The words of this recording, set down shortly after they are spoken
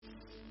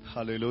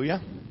Hallelujah.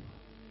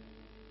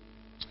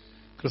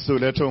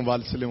 ക്രിസ്തുവിൽ ഏറ്റവും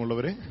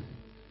വാത്സല്യമുള്ളവരെ,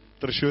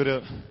 തൃശ്ശൂര്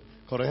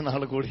കുറെ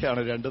നാൾ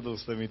കൂടിയാണ് 2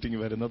 ദിവസത്തെ മീറ്റിംഗ്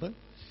വരുന്നത്.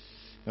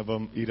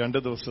 അപ്പം ഈ 2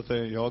 ദിവസത്തെ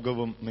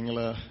യോഗവും നിങ്ങൾ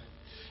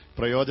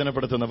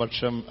പ്രയോജനപ്പെടുത്തുന്ന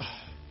പക്ഷം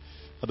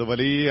അത്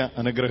വലിയ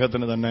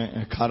അനുഗ്രഹത്തിന് തന്നെ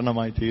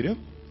കാരണമായി തീരും.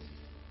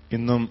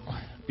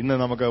 ഇന്ന്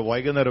നമുക്ക്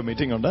വൈകുന്നേരം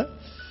മീറ്റിംഗ് ഉണ്ട്.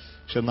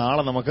 പക്ഷെ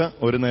നാളെ നമുക്ക്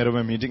ഒരു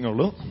നേരമേ മീറ്റിംഗ്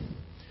ഉള്ളൂ.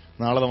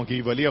 നാളെ നമുക്ക്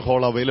ഈ വലിയ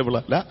ഹോൾ അവൈലബിൾ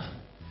അല്ല.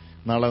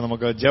 നാളെ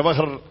നമുക്ക്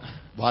ജവഹർ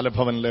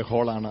ബാലഭവനിലെ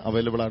ഹോളാണ്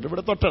അവൈലബിൾ ആയിട്ട്.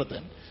 ഇവിടെ തൊട്ടടുത്ത്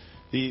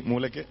ഈ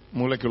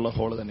മൂലയ്ക്കുള്ള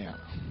ഹോൾ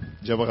തന്നെയാണ്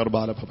ജവഹർ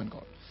ബാലഭവൻ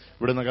ഹോൾ.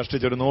 ഇവിടുന്ന്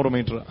കഷ്ടിച്ചൊരു 100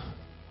 മീറ്റർ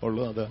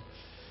ഉള്ളൂ. അത്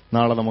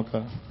നാളെ നമുക്ക്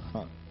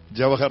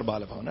ജവഹർ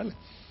ബാലഭവൻ അല്ലേ,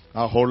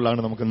 ആ ഹോളിലാണ്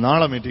നമുക്ക്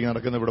നാളെ മീറ്റിംഗ്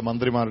നടക്കുന്നത്. ഇവിടെ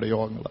മന്ത്രിമാരുടെ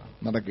യോഗങ്ങൾ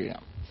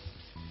നടക്കുകയാണ്.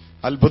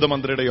 അത്ഭുത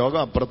മന്ത്രിയുടെ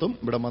യോഗം അപ്പുറത്തും,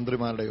 ഇവിടെ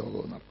മന്ത്രിമാരുടെ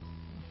യോഗവും നടക്കും.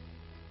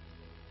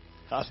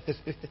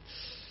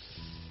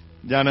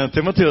 ഞാൻ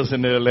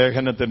തിമോഥെയോസിന്റെ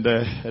ലേഖനത്തിന്റെ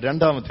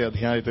 2-ാമത്തെ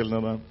അധ്യായത്തിൽ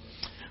നിന്ന്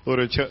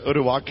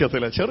ഒരു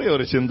വാക്യത്തിലെ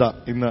ചെറിയൊരു ചിന്ത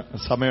ഇന്ന്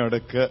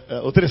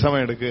ഒത്തിരി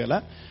സമയം എടുക്കുകയല്ല,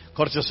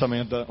 കുറച്ച്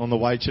സമയത്ത് ഒന്ന്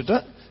വായിച്ചിട്ട്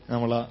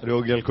നമ്മൾ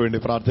രോഗികൾക്ക് വേണ്ടി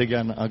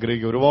പ്രാർത്ഥിക്കാൻ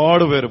ആഗ്രഹിക്കുക.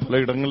 ഒരുപാട് പേര്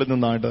പലയിടങ്ങളിൽ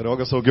നിന്നായിട്ട്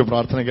രോഗസൗഖ്യ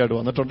പ്രാർത്ഥനയ്ക്കായിട്ട്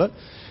വന്നിട്ടുണ്ട്.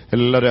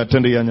 എല്ലാവരും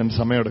അറ്റൻഡ് ചെയ്യാൻ ഞാൻ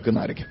സമയം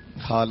എടുക്കുന്നതായിരിക്കും.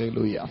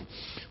 ഹല്ലേലൂയ.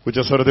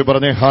 ഉച്ചസ്വരത്തിൽ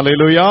പറഞ്ഞേ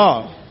ഹല്ലേലൂയ.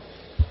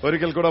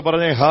 ഒരിക്കൽ കൂടെ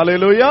പറഞ്ഞേ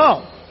ഹല്ലേലൂയ.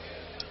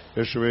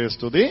 യേശുവേ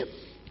സ്തുതി,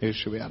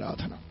 യേശുവേ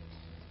ആരാധന.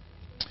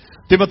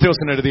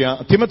 തിമോഥെയോസിന് എഴുതിയ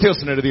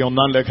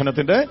 1-ാം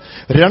ലേഖനത്തിന്റെ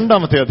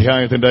 2-ാമത്തെ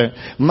അധ്യായത്തിന്റെ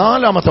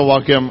 4-ാമത്തെ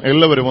വാക്യം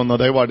എല്ലാവരും ഒന്ന്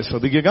ദയവായി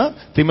ശ്രദ്ധിക്കുക.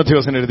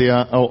 തിമോഥെയോസിന് എഴുതിയ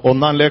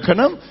 1-ാം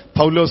ലേഖനം,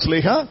 പൗലോസ്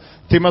ശ്ലീഹ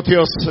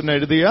തിമോഥെയോസിന്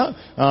എഴുതിയ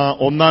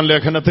 1-ാം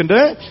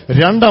ലേഖനത്തിന്റെ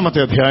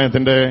 2-ാമത്തെ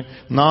അധ്യായത്തിന്റെ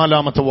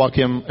 4-ാമത്തെ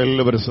വാക്യം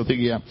എല്ലാവരും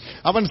ശ്രദ്ധിക്കുക.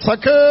 അവൻ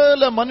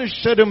സകല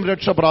മനുഷ്യരും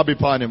രക്ഷ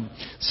പ്രാപിപ്പാനും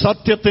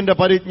സത്യത്തിന്റെ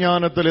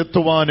പരിജ്ഞാനത്തിൽ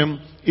എത്തുവാനും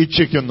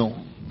ഇച്ഛിക്കുന്നു.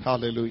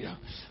 ഹല്ലേലൂയ.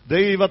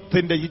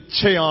 ദൈവത്തിന്റെ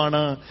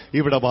ഇച്ഛയാണ്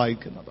ഇവിടെ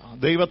വായിക്കുന്നത്.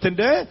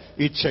 ദൈവത്തിന്റെ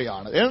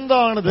ഇച്ഛയാണ്.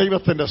 എന്താണ്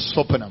ദൈവത്തിന്റെ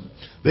സ്വപ്നം?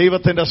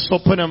 ദൈവത്തിന്റെ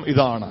സ്വപ്നം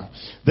ഇതാണ്.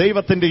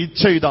 ദൈവത്തിന്റെ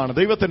ഇച്ഛ ഇതാണ്.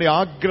 ദൈവത്തിന്റെ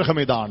ആഗ്രഹം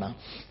ഇതാണ്.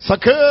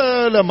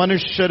 സകല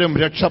മനുഷ്യരും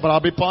രക്ഷ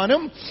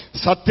പ്രാപിപ്പാനും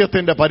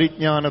സത്യത്തിന്റെ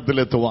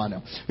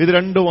പരിജ്ഞാനത്തിലെത്തുവാനും. ഇത്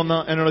രണ്ടും ഒന്ന്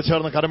എന്നോട്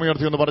ചേർന്ന്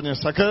കരമുയർത്തി എന്ന് പറഞ്ഞ്,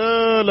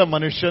 സകല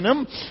മനുഷ്യനും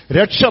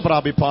രക്ഷ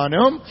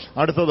പ്രാപിപ്പാനും,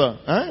 അടുത്തത്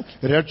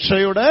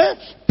രക്ഷയുടെ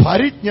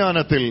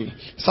പരിജ്ഞാനത്തിൽ,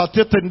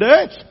 സത്യത്തിന്റെ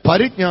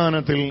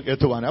പരിജ്ഞാനത്തിൽ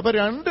എത്തുവാൻ. അപ്പൊ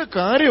 2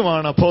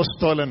 കാര്യമാണ്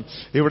അപ്പോസ്തലൻ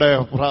ഇവിടെ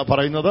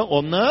പറയുന്നത്.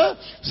 ഒന്ന്,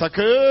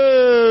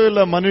 സകല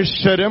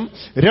മനുഷ്യരും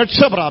രക്ഷ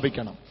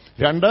പ്രാപിക്കണം.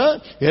 2,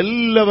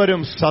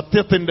 എല്ലാവരും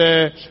സത്യത്തിന്റെ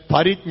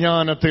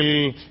പരിജ്ഞാനത്തിൽ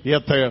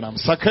എത്തണം.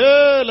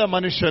 സകല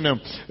മനുഷ്യനും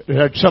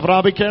രക്ഷ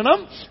പ്രാപിക്കണം.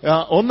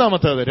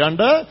 1-ാമത്തേത്.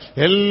 2,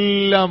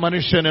 എല്ലാ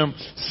മനുഷ്യനും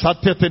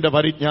സത്യത്തിന്റെ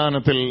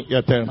പരിജ്ഞാനത്തിൽ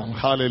എത്തണം.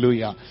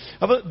 ഹല്ലേലൂയ.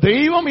 അപ്പൊ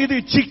ദൈവം ഇത്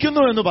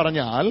ഇച്ഛിക്കുന്നു എന്ന്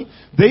പറഞ്ഞാൽ,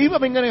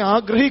 ദൈവം ഇങ്ങനെ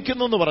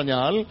ആഗ്രഹിക്കുന്നു എന്ന്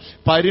പറഞ്ഞാൽ,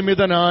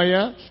 പരിമിതനായ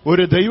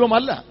ഒരു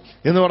ദൈവമല്ല.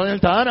 എന്ന് പറഞ്ഞാൽ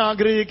താൻ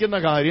ആഗ്രഹിക്കുന്ന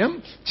കാര്യം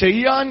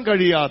ചെയ്യാൻ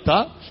കഴിയാത്ത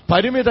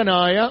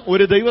പരിമിതനായ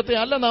ഒരു ദൈവത്തെ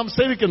അല്ല നാം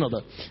സേവിക്കുന്നത്.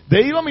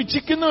 ദൈവം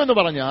ഇച്ഛിക്കുന്നു എന്ന്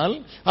പറഞ്ഞാൽ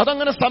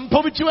അതങ്ങനെ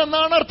സംഭവിച്ചു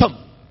എന്നാണ് അർത്ഥം.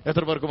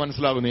 എത്ര പേർക്ക്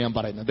മനസ്സിലാകുന്നു ഞാൻ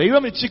പറയുന്നത്?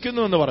 ദൈവം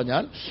ഇച്ഛിക്കുന്നു എന്ന്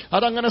പറഞ്ഞാൽ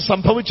അതങ്ങനെ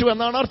സംഭവിച്ചു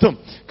എന്നാണ് അർത്ഥം.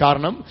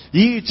 കാരണം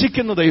ഈ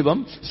ഇച്ഛിക്കുന്ന ദൈവം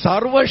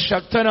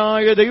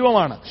സർവശക്തനായ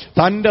ദൈവമാണ്.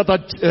 തന്റെ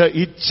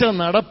ഇച്ഛ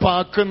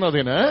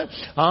നടപ്പാക്കുന്നതിന്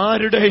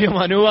ആരുടെയും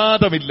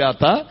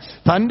അനുവാദമില്ലാത്ത,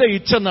 തന്റെ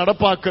ഇച്ഛ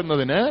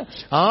നടപ്പാക്കുന്നതിന്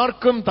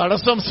ആർക്കും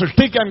തടസ്സം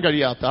സൃഷ്ടിക്കാൻ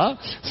കഴിയാത്ത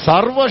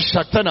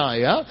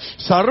സർവശക്തനായ,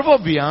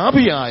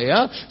 സർവവ്യാപിയായ,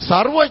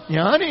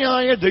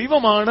 സർവജ്ഞാനിയായ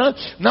ദൈവമാണ്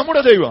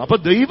നമ്മുടെ ദൈവം. അപ്പൊ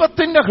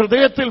ദൈവത്തിന്റെ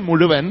ഹൃദയത്തിൽ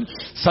മുഴുവൻ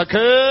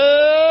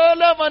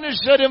സകല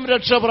മനുഷ്യരും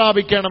രക്ഷ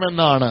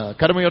പ്രാപിക്കണമെന്നാണ്.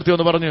 കരമുയർത്തി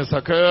ഒന്ന് പറഞ്ഞു,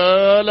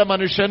 സകല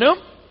മനുഷ്യനും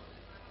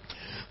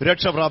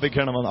രക്ഷ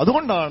പ്രാപിക്കണമെന്ന്.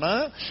 അതുകൊണ്ടാണ്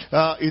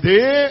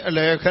ഇതേ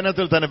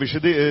ലേഖനത്തിൽ തന്നെ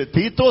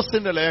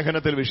തീത്തോസിന്റെ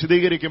ലേഖനത്തിൽ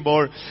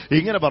വിശദീകരിക്കുമ്പോൾ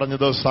ഇങ്ങനെ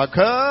പറഞ്ഞത്,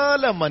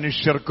 സകല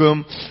മനുഷ്യർക്കും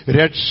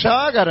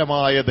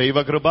രക്ഷാകരമായ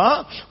ദൈവകൃപ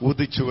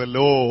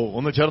ഉദിച്ചുവല്ലോ.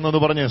 ഒന്ന് ചേർന്നത്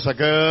പറഞ്ഞ്,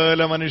 സകല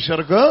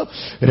മനുഷ്യർക്ക്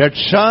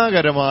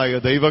രക്ഷാകരമായ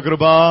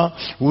ദൈവകൃപ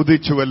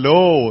ഉദിച്ചുവല്ലോ.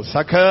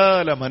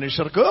 സകല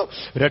മനുഷ്യർക്ക്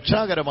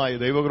രക്ഷാകരമായ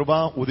ദൈവകൃപ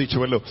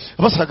ഉദിച്ചുവല്ലോ.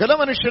 അപ്പൊ സകല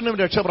മനുഷ്യനും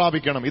രക്ഷ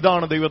പ്രാപിക്കണം.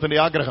 ഇതാണ് ദൈവത്തിന്റെ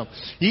ആഗ്രഹം.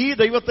 ഈ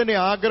ദൈവത്തിന്റെ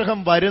ആഗ്രഹം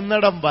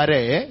വരുന്നിടം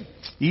വരെ,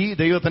 ഈ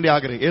ദൈവത്തിന്റെ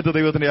ആഗ്രഹം, ഏത്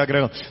ദൈവത്തിന്റെ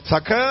ആഗ്രഹം?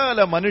 സകല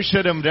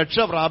മനുഷ്യരും രക്ഷ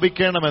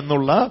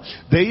പ്രാപിക്കണമെന്നുള്ള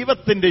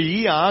ദൈവത്തിന്റെ ഈ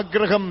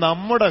ആഗ്രഹം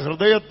നമ്മുടെ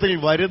ഹൃദയത്തിൽ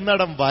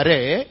വരുന്നിടം വരെ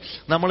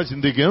നമ്മൾ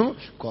ചിന്തിക്കും,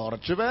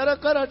 കുറച്ചു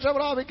പേരൊക്കെ രക്ഷ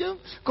പ്രാപിക്കും,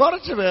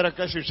 കുറച്ചു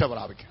പേരൊക്കെ ശിക്ഷ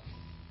പ്രാപിക്കും.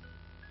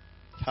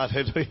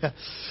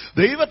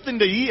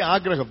 ദൈവത്തിന്റെ ഈ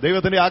ആഗ്രഹം,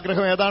 ദൈവത്തിന്റെ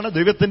ആഗ്രഹം ഏതാണ്?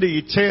 ദൈവത്തിന്റെ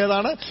ഇച്ഛ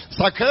ഏതാണ്?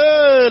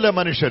 സകല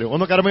മനുഷ്യരും,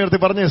 ഒന്ന് കരമുയർത്തി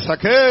പറഞ്ഞ്,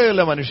 സകല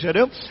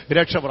മനുഷ്യരും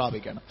രക്ഷ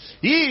പ്രാപിക്കണം.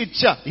 ഈ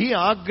ഇച്ഛ, ഈ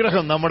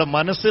ആഗ്രഹം നമ്മുടെ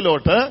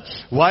മനസ്സിലോട്ട്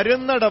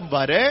വരുന്നിടം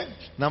വരെ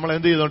നമ്മൾ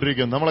എന്ത്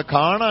ചെയ്തുകൊണ്ടിരിക്കും? നമ്മൾ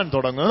കാണാൻ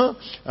തുടങ്ങും,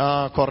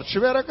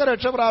 കുറച്ചുപേരൊക്കെ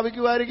രക്ഷ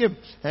പ്രാപിക്കുമായിരിക്കും.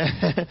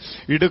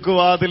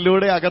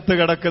 ഇടുക്കുവാതിലൂടെ അകത്ത്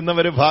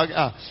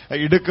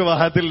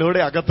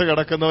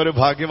കിടക്കുന്നവര്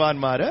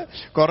ഭാഗ്യവാന്മാര്,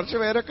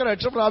 കുറച്ചുപേരൊക്കെ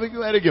രക്ഷ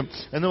പ്രാപിക്കുമായിരിക്കും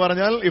എന്ന്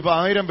പറഞ്ഞാൽ, ഇപ്പൊ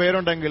 1000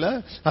 പേരുണ്ടെങ്കിൽ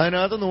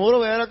അതിനകത്ത് 100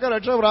 പേരൊക്കെ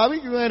രക്ഷ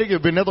പ്രാപിക്കുമായിരിക്കും.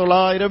 പിന്നെ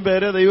 900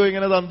 പേര് ദൈവം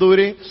ഇങ്ങനെ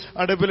തന്തൂരി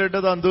അടുപ്പിലിട്ട്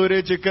തന്തൂരി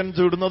ചിക്കൻ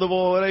ചുടുന്നത്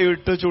പോലെ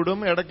ഇട്ട് ചുടും,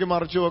 ഇടയ്ക്ക്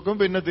മറിച്ചു വെക്കും,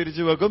 പിന്നെ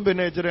തിരിച്ചു വെക്കും,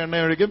 പിന്നെ ഇച്ചിരി എണ്ണ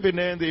ഒഴിക്കും,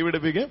 പിന്നെയും തീ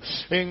പിടിപ്പിക്കും.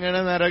 ഇങ്ങനെ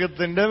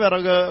നരകത്തിന്റെ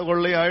വിറക്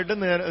കൊള്ളിയായിട്ട്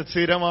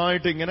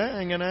സ്ഥിരമായിട്ട് ഇങ്ങനെ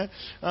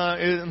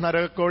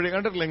നരകക്കോഴി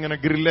കണ്ടിട്ടില്ല, ഇങ്ങനെ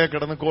ഗ്രില്ലേ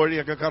കിടന്ന്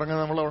കോഴിയൊക്കെ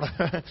കറങ്ങുന്ന, നമ്മളവിടെ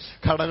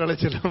കടകളിൽ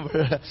ചെല്ലുമ്പോൾ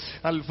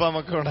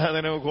അൽഫാമൊക്കെ ഉണ്ട്,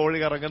 അതിന് കോഴി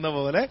കറങ്ങുന്ന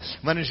പോലെ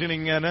മനുഷ്യൻ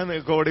ഇങ്ങനെ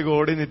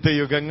കോടി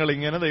നിത്യയുഗങ്ങൾ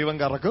ഇങ്ങനെ ദൈവം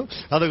കറക്കും.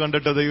 അത്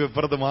കണ്ടിട്ട് ദൈവം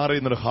ഇപ്പുറത്ത്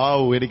മാറിയുന്നുണ്ട്.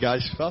 ഹാവു, എനിക്ക്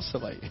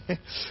ആശ്വാസമായി.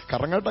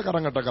 കറങ്ങട്ടെ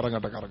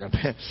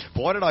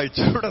പോരടാ,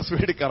 ഇച്ചിരൂടെ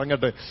സ്പീഡിൽ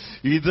കറങ്ങട്ടെ.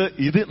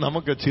 ഇത്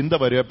നമുക്ക് ചിന്ത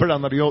വരും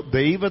എപ്പോഴാണെന്നറിയോ?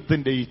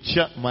 ദൈവത്തിന്റെ ഇച്ഛ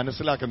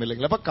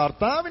മനസ്സിലാക്കുന്നില്ലെങ്കിൽ. അപ്പൊ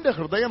കർത്താവിന്റെ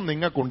ഹൃദയം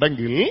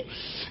നിങ്ങൾക്കുണ്ടെങ്കിൽ,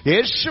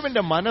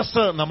 യേശുവിന്റെ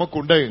മനസ്സ്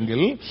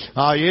നമുക്കുണ്ടെങ്കിൽ,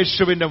 ആ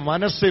യേശുവിന്റെ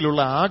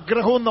മനസ്സിലുള്ള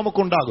ആഗ്രഹവും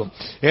നമുക്കുണ്ടാകും.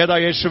 ഏതാ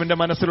യേശുവിന്റെ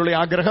മനസ്സിലുള്ള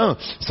ആഗ്രഹം?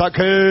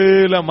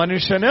 സകല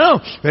മനുഷ്യന്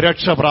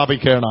രക്ഷ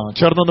പ്രാപിക്കണം.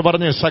 ചേർന്നൊന്ന്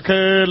പറഞ്ഞ്,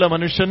 സകല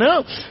മനുഷ്യന്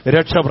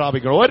രക്ഷ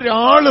പ്രാപിക്കണം.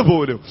 ഒരാള്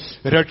പോലും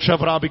രക്ഷ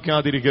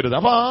പ്രാപിക്കാതിരിക്കരുത്.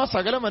 അപ്പൊ ആ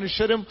സകല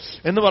മനുഷ്യരും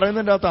എന്ന്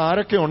പറയുന്നതിന്റെ അകത്ത്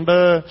ആരൊക്കെ ഉണ്ട്?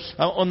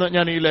 ഒന്ന്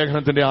ഞാൻ ഈ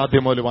ലേഖനത്തിന്റെ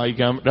ആദ്യം മുതൽ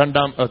വായിക്കാം.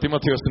 2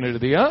 തിമോഥെയോസിന്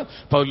എഴുതിയ,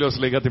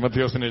 പൗലോസിലേക്ക്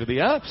തിമോഥെയോസിന്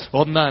എഴുതിയ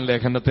 1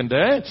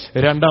 ലേഖനത്തിന്റെ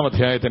 2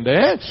 അധ്യായത്തിന്റെ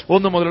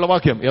 1 മുതലുള്ള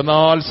വാക്യം.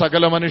 എന്നാൽ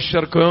സകല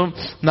മനുഷ്യർക്കും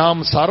നാം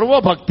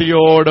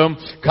സർവഭക്തിയോടും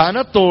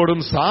ഘനത്തോടും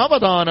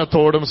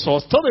സാവധാനത്തോടും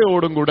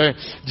സ്വസ്ഥതയോടും കൂടെ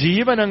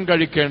ജീവനം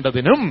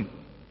കഴിക്കേണ്ടതിനും.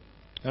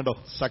 കണ്ടോ,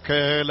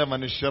 സകല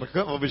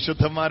മനുഷ്യർക്ക്.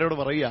 വിശുദ്ധന്മാരോട്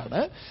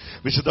പറയുകയാണ്,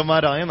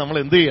 വിശുദ്ധന്മാരായ നമ്മൾ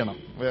എന്ത് ചെയ്യണം?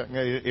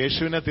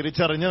 യേശുവിനെ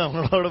തിരിച്ചറിഞ്ഞ്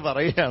നമ്മളോട്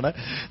പറയുകയാണ്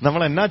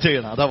നമ്മൾ എന്നാ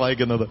ചെയ്യണം. അതാ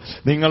വായിക്കുന്നത്.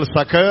 നിങ്ങൾ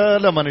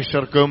സകല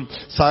മനുഷ്യർക്കും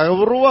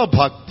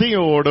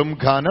സർവഭക്തിയോടും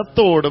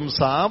ഘനത്തോടും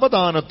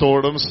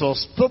സാവധാനത്തോടും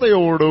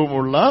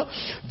സ്വസ്ഥതയോടുമുള്ള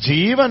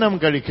ജീവനം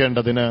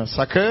കഴിക്കേണ്ടതിന്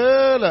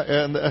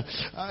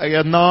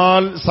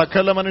എന്നാൽ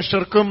സകല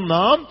മനുഷ്യർക്കും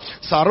നാം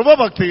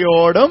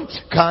സർവഭക്തിയോടും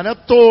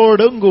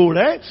ഘനത്തോടും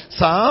കൂടെ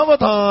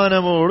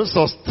സാവധാനമോടും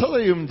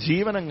സ്വസ്ഥതയും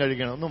ജീവനം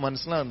കഴിക്കണം. ഒന്നും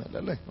മനസ്സിലാകുന്നില്ല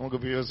അല്ലേ? നമുക്ക്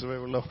POS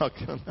ബൈബിളിലെ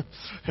വാക്യം ഒന്ന്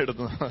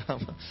എടുത്തു.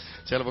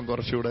 ചിലപ്പം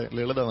കുറച്ചുകൂടെ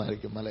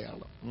ലളിതമായിരിക്കും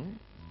മലയാളം.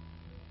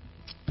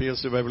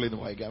 POS ബൈബിളിൽ നിന്ന്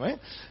വായിക്കാമേ.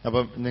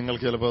 അപ്പം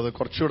നിങ്ങൾക്ക് ചിലപ്പോൾ അത്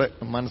കുറച്ചുകൂടെ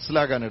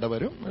മനസ്സിലാക്കാൻ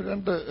ഇടവരും.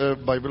 2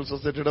 ബൈബിൾ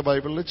സൊസൈറ്റിയുടെ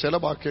ബൈബിളിൽ ചില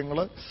വാക്യങ്ങൾ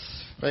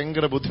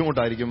ഭയങ്കര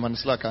ബുദ്ധിമുട്ടായിരിക്കും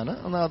മനസ്സിലാക്കാൻ.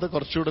 എന്നാൽ അത്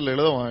കുറച്ചുകൂടെ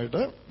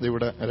ലളിതമായിട്ട്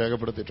ഇവിടെ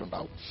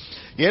രേഖപ്പെടുത്തിയിട്ടുണ്ടാവും.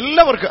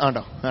 എല്ലാവർക്കും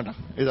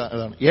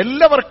ഇതാണ്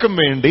എല്ലാവർക്കും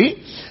വേണ്ടി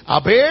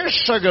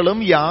അപേക്ഷകളും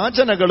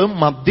യാചനകളും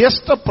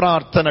മധ്യസ്ഥ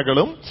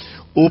പ്രാർത്ഥനകളും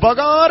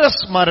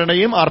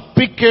ഉപകാരസ്മരണയും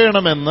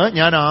അർപ്പിക്കണമെന്ന്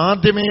ഞാൻ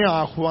ആദ്യമേ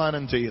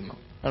ആഹ്വാനം ചെയ്യുന്നു.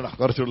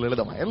 കുറച്ചുകൂടി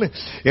ലളിതമായി അല്ലേ?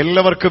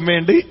 എല്ലാവർക്കും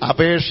വേണ്ടി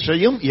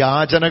അപേക്ഷയും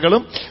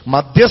യാചനകളും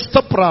മധ്യസ്ഥ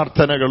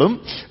പ്രാർത്ഥനകളും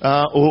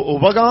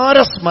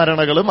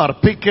ഉപകാരസ്മരണകളും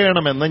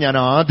അർപ്പിക്കണമെന്ന് ഞാൻ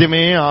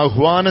ആദ്യമേ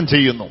ആഹ്വാനം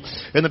ചെയ്യുന്നു.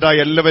 എന്നിട്ട്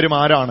എല്ലാവരും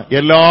ആരാണ്?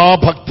 എല്ലാ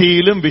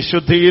ഭക്തിയിലും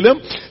വിശുദ്ധിയിലും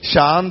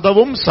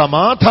ശാന്തവും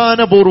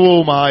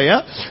സമാധാനപൂർവവുമായ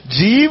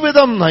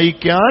ജീവിതം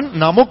നയിക്കാൻ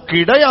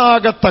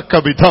നമുക്കിടയാകത്തക്ക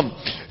വിധം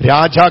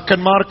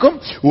രാജാക്കന്മാർക്കും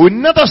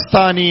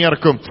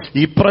ഉന്നതസ്ഥാനീയർക്കും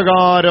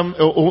ഇപ്രകാരം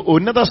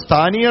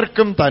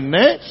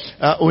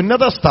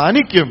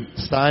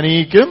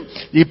സ്ഥാനിക്കും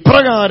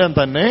ഇപ്രകാരം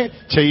തന്നെ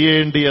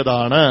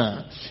ചെയ്യേണ്ടിയതാണ്.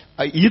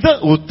 ഇത്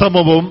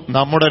ഉത്തമവും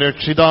നമ്മുടെ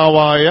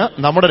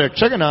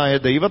രക്ഷകനായ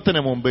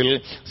ദൈവത്തിന് മുമ്പിൽ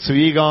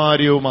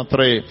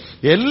സ്വീകാര്യവുമത്രേ.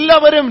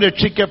 എല്ലാവരും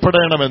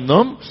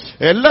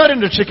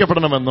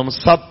രക്ഷിക്കപ്പെടണമെന്നും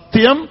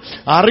സത്യം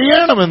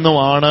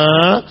അറിയണമെന്നുമാണ്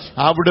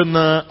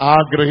അവിടുന്ന്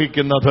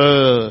ആഗ്രഹിക്കുന്നത്.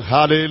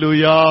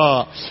 ഹല്ലേലൂയാ.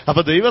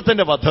 അപ്പൊ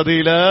ദൈവത്തിന്റെ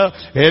പദ്ധതിയിൽ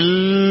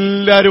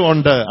എല്ലാവരും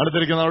ഉണ്ട്.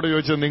 അടുത്തിരിക്കുന്നവരോട്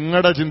ചോദിച്ചു,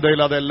 നിങ്ങളുടെ ചിന്തയിൽ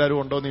അത്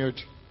എല്ലാവരും ഉണ്ടോ എന്ന്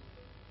ചോദിച്ചു.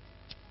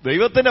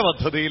 ദൈവത്തിന്റെ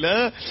പദ്ധതിയിൽ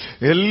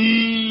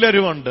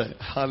എല്ലാവരും ഉണ്ട്.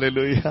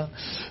 ഹല്ലേലൂയ.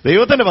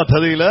 ദൈവത്തിന്റെ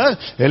പദ്ധതിയിൽ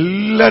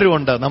എല്ലാവരും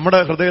ഉണ്ട്. നമ്മുടെ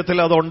ഹൃദയത്തിൽ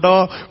അതുണ്ടോ?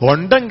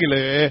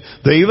 ഉണ്ടെങ്കിലേ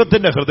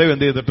ദൈവത്തിന്റെ ഹൃദയം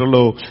എന്ത്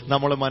ചെയ്തിട്ടുള്ളൂ?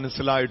 നമ്മൾ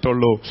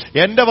മനസ്സിലായിട്ടുള്ളൂ.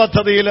 എന്റെ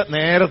പദ്ധതിയിൽ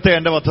നേരത്തെ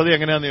എന്റെ പദ്ധതി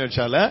എങ്ങനെയാന്ന്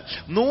ചോദിച്ചാൽ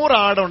 100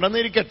 ആടുണ്ടെന്ന്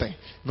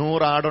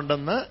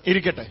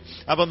ഇരിക്കട്ടെ.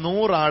 അപ്പൊ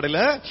 100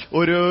 ആടില്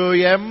ഒരു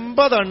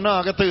 80 എണ്ണം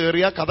അകത്ത്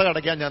കയറിയ കഥ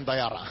കടയ്ക്കാൻ ഞാൻ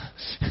തയ്യാറാണ്.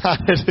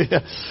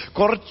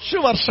 കുറച്ചു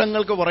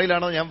വർഷങ്ങൾക്ക്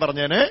പുറയിലാണ് ഞാൻ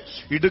പറഞ്ഞേനെ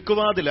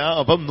ഇടുക്കുവാതില.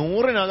 അപ്പം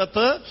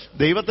 100-നകത്ത്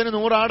ദൈവത്തിന്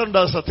 100 ആടുണ്ട്,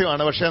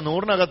 സത്യമാണ്. പക്ഷെ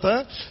 100-നകത്ത്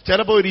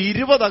ചിലപ്പോ ഒരു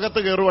 20 അകത്ത്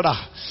കയറുവടാ.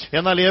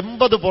 എന്നാൽ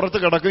 80 പുറത്ത്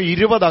കിടക്കും.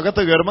 20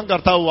 അകത്ത് കയറുമ്പം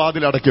കർത്താവ്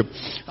വാതിലടയ്ക്കും.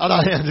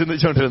 അതാണ് ഞാൻ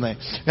ചിന്തിച്ചുകൊണ്ടിരുന്നത്.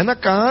 എന്നാൽ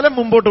കാലം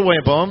മുമ്പോട്ട്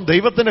പോയപ്പം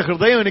ദൈവത്തിന്റെ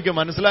ഹൃദയം എനിക്ക്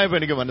മനസ്സിലായി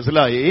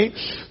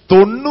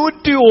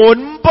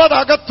 99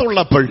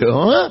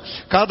 അകത്തുള്ളപ്പോഴും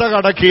കഥ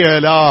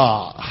കടക്കിയല്ല.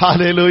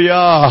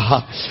 ഹല്ലേലൂയാ.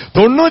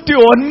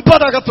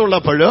 99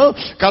 അകത്തുള്ളപ്പോഴും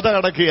കഥ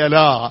കടക്കിയല്ല.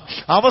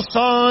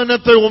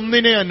 അവസാനത്തെ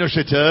ഒന്നിനെ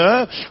അന്വേഷിച്ച്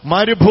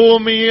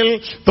മരുഭൂമിയിൽ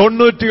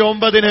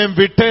 99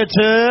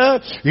 വിട്ടേച്ച്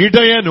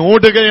ഇടയൻ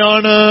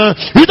ഓടുകയാണ്.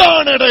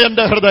 ഇതാണ്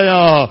ഇടയന്റെ ഹൃദയം.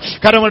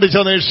 കരമടിച്ച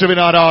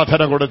യേശുവിന്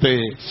ആരാധന കൊടുത്തേ.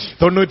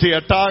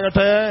 98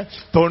 ആകട്ടെ,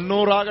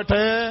 90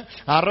 ആകട്ടെ,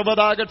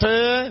 60 ആകട്ടെ,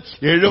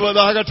 70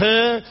 ആകട്ടെ,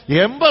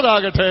 80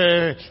 ആകട്ടെ,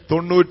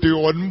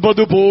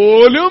 99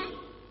 പോലും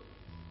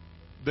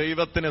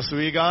ദൈവത്തിന്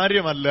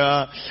സ്വീകാര്യമല്ല.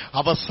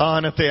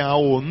 അവസാനത്തെ ആ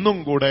ഒന്നും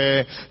കൂടെ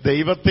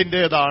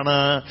ദൈവത്തിൻ്റെതാണ്.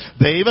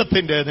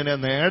 ദൈവത്തിൻ്റെതിനെ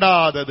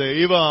നേടാതെ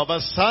ദൈവം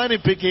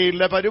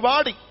അവസാനിപ്പിക്കുകയില്ല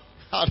പരിപാടി.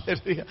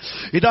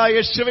 ഇതാ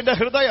യേശുവിന്റെ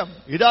ഹൃദയം,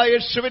 ഇതാ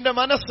യേശുവിന്റെ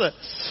മനസ്സ്.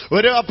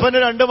 ഒരു അപ്പന്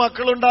 2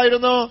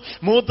 മക്കളുണ്ടായിരുന്നു.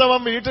 മൂത്തവൻ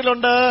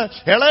വീട്ടിലുണ്ട്,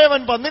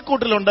 ഇളയവൻ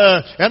പന്നിക്കൂട്ടിലുണ്ട്.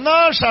 എന്നാ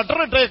ഷട്ടർ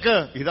ഇട്ടേക്ക്.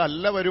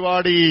 ഇതല്ല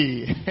പരിപാടി.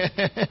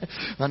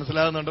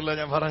 മനസ്സിലാകുന്നുണ്ടല്ലോ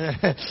ഞാൻ പറഞ്ഞേ?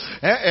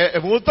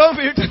 മൂത്തവൻ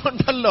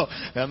വീട്ടിലുണ്ടല്ലോ,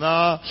 എന്നാ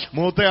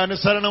മൂത്ത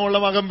അനുസരണമുള്ള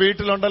മകൻ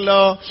വീട്ടിലുണ്ടല്ലോ.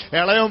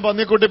 ഇളയവൻ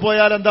പന്നിക്കൂട്ടി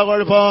പോയാൽ എന്താ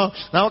കുഴപ്പം?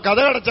 നമുക്ക് കഥ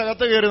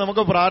അടച്ചകത്ത് കയറി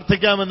നമുക്ക്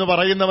പ്രാർത്ഥിക്കാമെന്ന്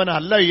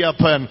പറയുന്നവനല്ല ഈ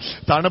അപ്പൻ.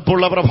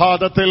 തണുപ്പുള്ള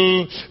പ്രഭാതത്തിൽ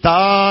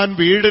താൻ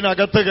വീടിനകത്ത്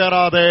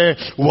കയറാതെ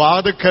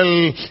വാതുക്കൽ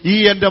ഈ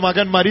എന്റെ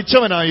മകൻ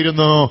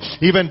മരിച്ചവനായിരുന്നു,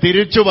 ഇവൻ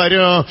തിരിച്ചു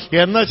വരും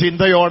എന്ന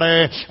ചിന്തയോടെ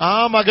ആ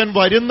മകൻ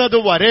വരുന്നത്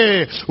വരെ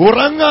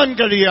ഉറങ്ങാൻ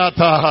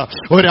കഴിയാത്ത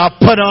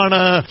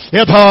ഒരപ്പനാണ്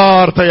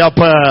യഥാർത്ഥ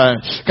അപ്പൻ.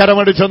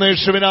 കരമടിച്ചൊന്ന്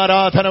യേശുവിന്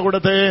ആരാധന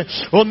കൊടുത്ത്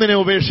ഒന്നിനെ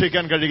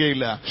ഉപേക്ഷിക്കാൻ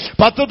കഴിയുകയില്ല.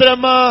 10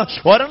 ദ്രഹ്മ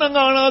ഒരെണ്ണം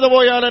കാണാതെ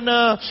പോയാൽ തന്നെ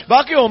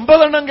ബാക്കി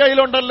 9 എണ്ണം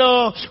കയ്യിലുണ്ടല്ലോ.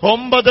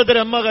 9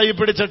 ദ്രഹ്മ കൈ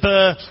പിടിച്ചിട്ട്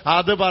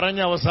അത്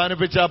പറഞ്ഞ്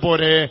അവസാനിപ്പിച്ചാ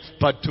പോരെ?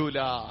 പറ്റൂല.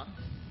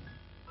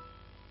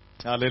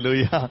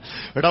 ഹല്ലേലൂയ.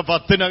 ഇവിടെ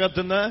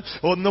 10-നകത്തുനിന്ന്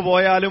 1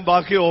 പോയാലും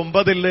ബാക്കി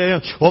 9 ഇല്ലേ?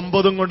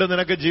 9 കൊണ്ട്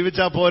നിനക്ക്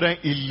ജീവിച്ചാ പോരെ?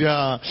 ഇല്ല.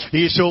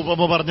 ഈശോ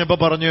ഉപമ പറഞ്ഞപ്പോ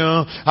പറഞ്ഞു,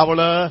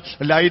 അവള്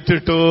ലൈറ്റ്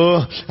ഇട്ടു,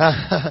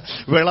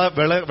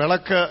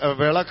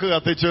 വിളക്ക്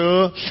കത്തിച്ചു,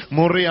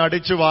 മുറി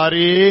അടിച്ചു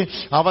വാരി,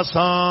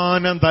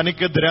 അവസാനം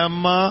തനിക്ക്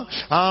ദ്രഹ്മ,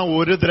 ആ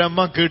 1 ദ്രഹ്മ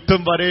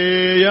കിട്ടും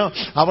വരെയും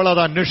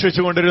അവളത്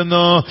അന്വേഷിച്ചു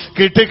കൊണ്ടിരുന്നു.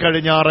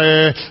 കിട്ടിക്കഴിഞ്ഞാറ്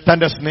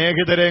തന്റെ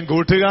സ്നേഹിതരെയും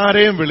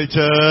കൂട്ടുകാരെയും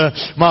വിളിച്ച്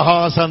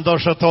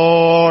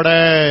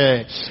മഹാസന്തോഷത്തോടെ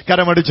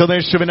കരമടിച്ചത്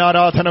യേശുവിന്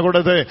ആരാധന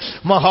കൊടുത്ത്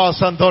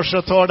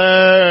മഹാസന്തോഷത്തോടെ,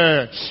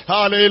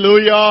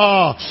 ഹല്ലേലൂയ,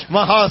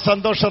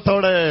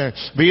 മഹാസന്തോഷത്തോടെ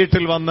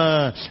വീട്ടിൽ വന്ന്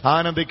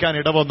ആനന്ദിക്കാൻ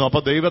ഇടവന്നു. അപ്പൊ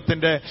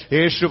ദൈവത്തിന്റെ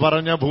യേശു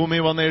പറഞ്ഞ ഭൂമി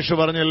വന്ന് യേശു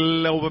പറഞ്ഞ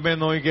എല്ലാ ഉപമയും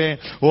നോക്കിക്കേ,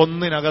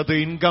 ഒന്നിനകത്ത്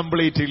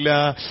ഇൻകംപ്ലീറ്റ് ഇല്ല,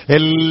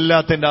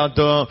 എല്ലാത്തിന്റെ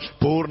അകത്ത്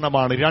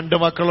പൂർണ്ണമാണ്.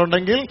 2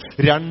 മക്കളുണ്ടെങ്കിൽ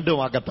 2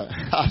 അകത്ത്.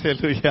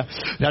 ഹല്ലേലൂയ.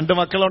 2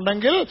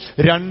 മക്കളുണ്ടെങ്കിൽ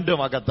 2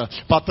 അകത്ത്.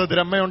 10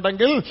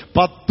 ദ്രഹ്മയുണ്ടെങ്കിൽ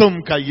 10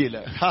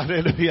 കയ്യില്.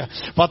 ഹല്ലേലൂയ.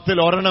 10-ൽ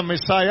 1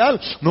 മിസ്സായാൽ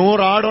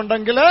 100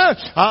 ആടുണ്ടെങ്കിൽ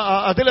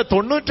അതിലെ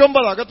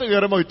 99 അകത്ത്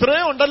കയറുമ്പോ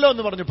ഇത്രയും ഉണ്ടല്ലോ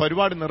എന്ന് പറഞ്ഞ്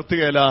പരിപാടി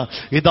നിർത്തുകയില്ല.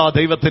 ഇതാ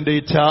ദൈവത്തിന്റെ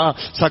ഇച്ഛ,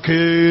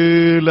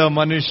 സകല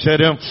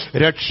മനുഷ്യരും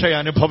രക്ഷ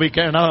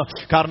അനുഭവിക്കണം.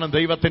 കാരണം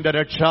ദൈവത്തിന്റെ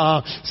രക്ഷ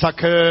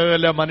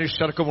സകല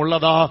മനുഷ്യർക്കും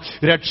ഉള്ളതാ.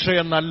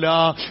 രക്ഷയെന്നല്ല,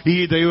 ഈ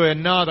ദൈവം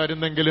എന്നാ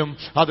തരുന്നെങ്കിലും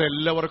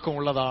അതെല്ലാവർക്കും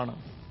ഉള്ളതാണ്.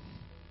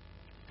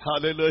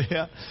 ഹല്ലേലൂയ.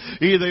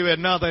 ഈ ദൈവം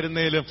എന്നാ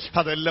തരുന്നേലും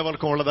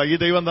അതെല്ലാവർക്കും ഉള്ളതാ. ഈ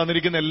ദൈവം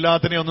തന്നിരിക്കുന്ന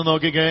എല്ലാത്തിനെയും ഒന്ന്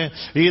നോക്കിക്കേ.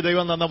 ഈ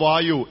ദൈവം തന്ന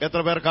വായു എത്ര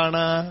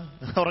പേർക്കാണ്?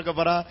 അവർക്ക്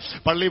പറ.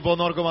 പള്ളിയിൽ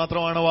പോകുന്നവർക്ക്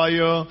മാത്രമാണ്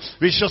വായു?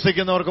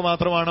 വിശ്വസിക്കുന്നവർക്ക്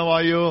മാത്രമാണ്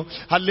വായു?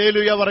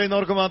 ഹല്ലേലൂയ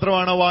പറയുന്നവർക്ക്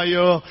മാത്രമാണ്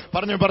വായു?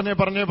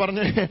 പറഞ്ഞു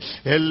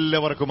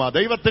എല്ലാവർക്കും.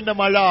 ദൈവത്തിന്റെ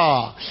മഴ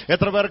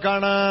എത്ര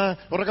പേർക്കാണ്?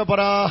 ഉറക്കെ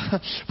പറ.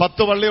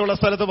 10 പള്ളിയുള്ള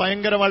സ്ഥലത്ത്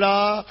ഭയങ്കര മഴ,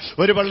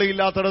 1 പള്ളി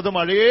ഇല്ലാത്തടത്ത്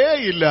മഴയേ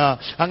ഇല്ല.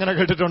 അങ്ങനെ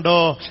കേട്ടിട്ടുണ്ടോ?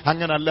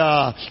 അങ്ങനല്ല.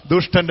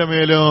 ദുഷ്ടന്റെ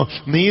മേലും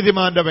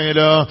നീതിമാന്റെ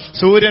മേല്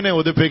സൂര്യനെ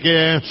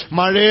ഉദിപ്പിക്കുകയും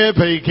മഴയെ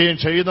പെയ്യുകയും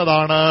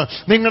ചെയ്യുന്നതാണ്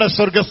നിങ്ങളുടെ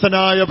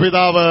സ്വർഗസ്ഥനായ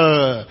പിതാവ്.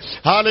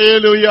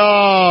 ഹല്ലേലൂയ.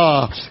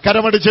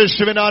 കരമടിച്ച്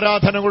യേശുവിന്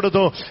ആരാധന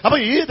കൊടുത്തു. അപ്പൊ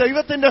ഈ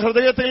ദൈവത്തിന്റെ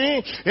ഹൃദയത്തിൽ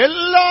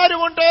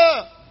എല്ലാവരുമുണ്ട്.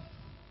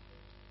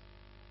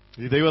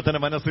 ഈ ദൈവത്തിന്റെ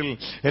മനസ്സിൽ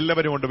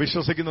എല്ലാവരുമുണ്ട്.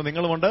 വിശ്വസിക്കുന്ന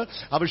നിങ്ങളുമുണ്ട്,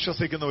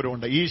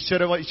 അവിശ്വസിക്കുന്നവരുമുണ്ട്.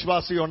 ഈശ്വര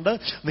വിശ്വാസിയുണ്ട്,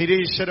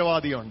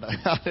 നിരീശ്വരവാദിയുണ്ട്.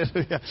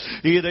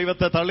 ഈ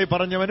ദൈവത്തെ തള്ളി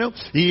പറഞ്ഞവനും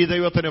ഈ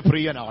ദൈവത്തിന്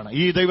പ്രിയനാണ്.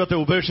 ഈ ദൈവത്തെ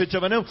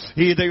ഉപേക്ഷിച്ചവനും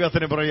ഈ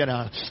ദൈവത്തിന്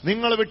പ്രിയനാണ്.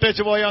 നിങ്ങൾ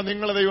വിട്ടേച്ചു പോയാൽ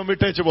നിങ്ങളെ ദൈവം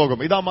വിട്ടേച്ചു പോകും.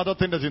 ഇതാ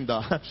മതത്തിന്റെ ചിന്ത.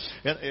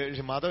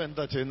 മതം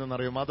എന്താ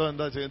ചെയ്യുന്നതെന്നറിയോ? മതം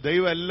എന്താ ചെയ്യുന്നത്?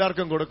 ദൈവം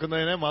എല്ലാവർക്കും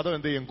കൊടുക്കുന്നതിനെ മതം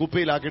എന്ത് ചെയ്യും?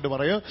 കുപ്പിയിലാക്കിയിട്ട്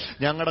പറയും,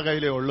 ഞങ്ങളുടെ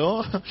കയ്യിലേ ഉള്ളൂ,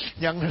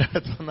 ഞങ്ങളുടെ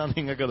അടുത്ത് വന്നാൽ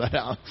നിങ്ങൾക്ക്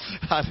തരാം.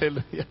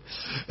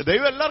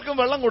 ദൈവം എല്ലാവർക്കും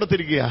വെള്ളം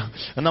കൊടുത്തിരിക്കുക.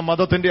 എന്നാൽ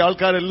മതത്തിന്റെ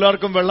ആൾക്കാർ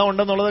എല്ലാവർക്കും വെള്ളം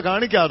ഉണ്ടെന്നുള്ളത്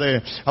കാണിക്കാതെ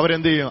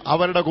അവരെന്ത് ചെയ്യും?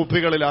 അവരുടെ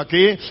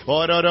കുപ്പികളിലാക്കി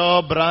ഓരോരോ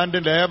ബ്രാൻഡ്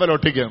ലേബൽ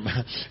ഒട്ടിക്കും.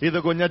 ഇത്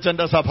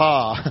കുഞ്ഞച്ചന്റെ സഭ,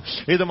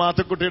 ഇത്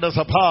മാത്തുക്കുട്ടിയുടെ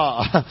സഭ,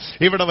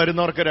 ഇവിടെ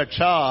വരുന്നവർക്ക് രക്ഷ,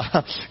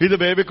 ഇത്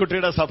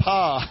ബേബിക്കുട്ടിയുടെ സഭ,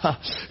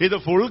 ഇത്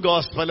ഫുൾ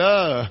ഗോസ്പല്,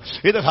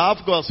 ഇത്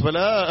ഹാഫ്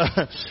ഗോസ്പല്,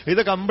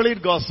 ഇത്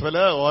കംപ്ലീറ്റ്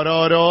ഗോസ്പല്.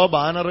 ഓരോരോ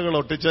ബാനറുകൾ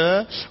ഒട്ടിച്ച്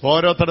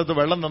ഓരോരുത്തരത്ത്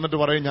വെള്ളം തന്നിട്ട്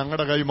പറയും,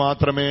 ഞങ്ങളുടെ കൈ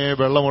മാത്രമേ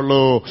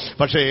വെള്ളമുള്ളൂ.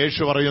 പക്ഷെ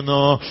യേശു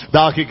പറയുന്നു,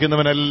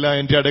 ദാഹിക്കുന്നവനെല്ലാം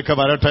എന്റെ അടുക്ക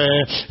വരട്ടെ,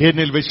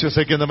 എന്നിൽ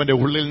വിശ്വസിക്കുന്നവന്റെ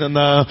ഉള്ളിൽ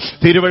നിന്ന്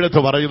തിരുവെഴുത്ത്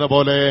പറയുന്ന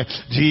പോലെ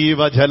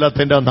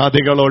ജീവജലത്തിന്റെ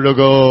നദികൾ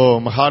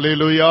ഒഴുകും.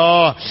 ഹല്ലേലൂയ.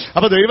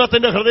 അപ്പൊ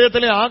ദൈവത്തിന്റെ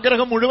ഹൃദയത്തിലെ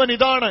ആഗ്രഹം മുഴുവൻ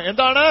ഇതാണ്.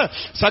 എന്താണ്?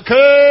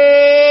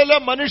 സകല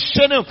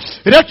മനുഷ്യനും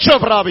രക്ഷ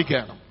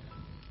പ്രാപിക്കണം.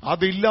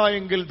 അതില്ല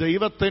എങ്കിൽ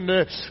ദൈവത്തിന്റെ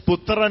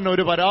പുത്രൻ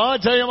ഒരു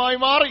പരാജയമായി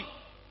മാറി.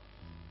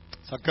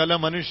 സകല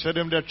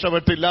മനുഷ്യരും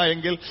രക്ഷപ്പെട്ടില്ല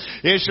എങ്കിൽ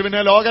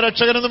യേശുവിനെ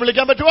ലോകരക്ഷകനെന്ന്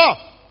വിളിക്കാൻ പറ്റുമോ?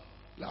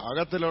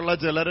 ലോകത്തിലുള്ള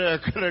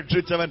ചിലരെയൊക്കെ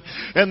രക്ഷിച്ചവൻ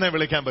എന്നേ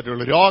വിളിക്കാൻ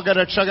പറ്റുള്ളൂ.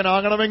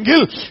 രോഗരക്ഷകനാകണമെങ്കിൽ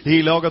ഈ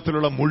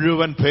ലോകത്തിലുള്ള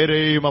മുഴുവൻ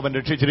പേരെയും അവൻ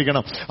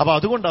രക്ഷിച്ചിരിക്കണം. അപ്പൊ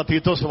അതുകൊണ്ടാ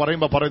തീത്തോസ്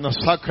പറയുന്നു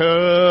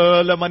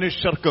സകല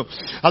മനുഷ്യർക്കും.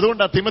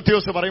 അതുകൊണ്ടാ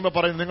തിമത്തിയോസ്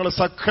പറയുന്നു നിങ്ങൾ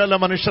സകല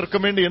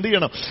മനുഷ്യർക്കും വേണ്ടി എന്ത്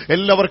ചെയ്യണം?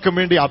 എല്ലാവർക്കും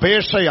വേണ്ടി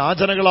അപേക്ഷ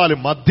യാചനകളാലും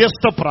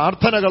മധ്യസ്ഥ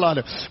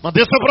പ്രാർത്ഥനകളാലും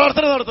മധ്യസ്ഥ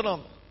പ്രാർത്ഥന നടത്തണം.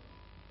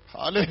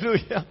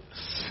 ഹല്ലേലൂയ.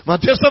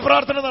 മധ്യസ്ഥ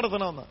പ്രാർത്ഥന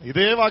നടത്തണമെന്ന്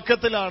ഇതേ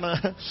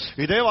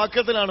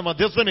വാക്യത്തിലാണ്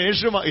മധ്യസ്ഥൻ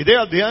യേശു, ഇതേ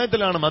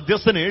അധ്യായത്തിലാണ്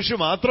മധ്യസ്ഥൻ യേശു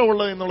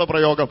മാത്രമുള്ളത് എന്നുള്ള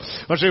പ്രയോഗം.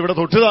 പക്ഷെ ഇവിടെ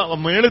തൊട്ട്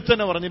മേളിൽ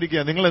തന്നെ പറഞ്ഞിരിക്കുക,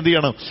 നിങ്ങൾ എന്ത്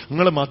ചെയ്യണം?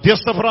 നിങ്ങൾ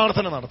മധ്യസ്ഥ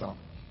പ്രാർത്ഥന നടത്തണം.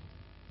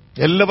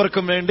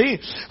 എല്ലാവർക്കും വേണ്ടി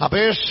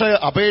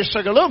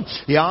അപേക്ഷകളും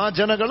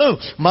യാചനകളും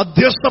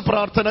മധ്യസ്ഥ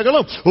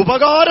പ്രാർത്ഥനകളും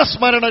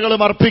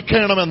ഉപകാരസ്മരണകളും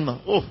അർപ്പിക്കണമെന്ന്.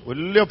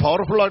 വലിയ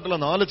പവർഫുൾ ആയിട്ടുള്ള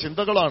 4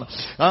 ചിന്തകളാണ്.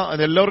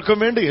 എല്ലാവർക്കും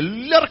വേണ്ടി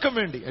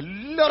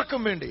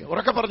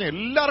ഉറക്കെ പറഞ്ഞു,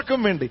 എല്ലാവർക്കും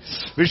വേണ്ടി.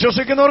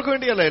 വിശ്വസിക്കുന്നവർക്ക്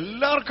വേണ്ടിയല്ല,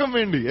 എല്ലാവർക്കും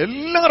വേണ്ടി.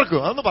 എല്ലാവർക്കും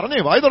അതൊന്ന് പറഞ്ഞേ,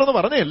 വായി തുറന്ന്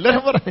പറഞ്ഞേ,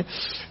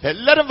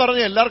 എല്ലാരും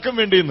പറഞ്ഞേ എല്ലാവർക്കും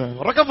വേണ്ടിയെന്ന്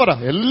ഉറക്കെ പറ.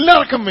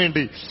 എല്ലാവർക്കും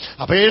വേണ്ടി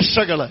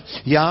അപേക്ഷകള്,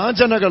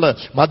 യാചനകള്,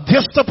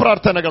 മധ്യസ്ഥ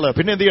പ്രാർത്ഥനകള്,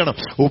 പിന്നെ എന്ത് ചെയ്യണം?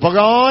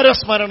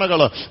 ഉപകാരസ്മരണ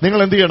നിങ്ങൾ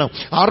എന്ത് ചെയ്യണം?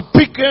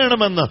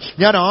 അർപ്പിക്കണമെന്ന്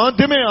ഞാൻ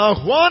ആദ്യമേ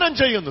ആഹ്വാനം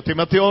ചെയ്യുന്നു.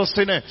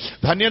 തിമത്തിയോസിനെ,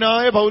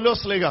 ധന്യനായ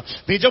പൗലോസ്ലീഹ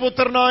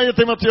നിജപുത്രനായ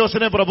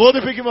തിമത്തിയോസിനെ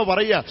പ്രബോധിപ്പിക്കുമ്പോൾ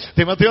പറയുക,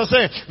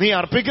 തിമത്തിയോസെ, നീ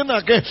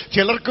അർപ്പിക്കുന്നതൊക്കെ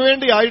ചിലർക്ക്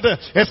വേണ്ടി ആയിട്ട്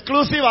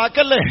എക്സ്ക്ലൂസീവ്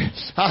ആക്കല്ലേ,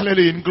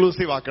 ഹല്ലേലൂയ,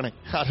 ഇൻക്ലൂസീവ് ആക്കണേ.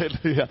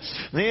 ഹല്ലേലൂയ.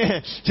 നീ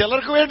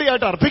ചിലർക്ക്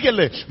വേണ്ടിയായിട്ട്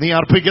അർപ്പിക്കല്ലേ, നീ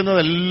അർപ്പിക്കുന്നത്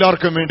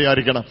എല്ലാവർക്കും വേണ്ടി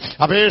ആയിരിക്കണം.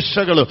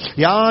 അപേക്ഷകളും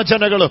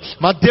യാചനകളും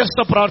മധ്യസ്ഥ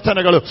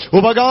പ്രാർത്ഥനകളും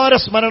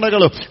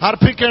ഉപകാരസ്മരണകളും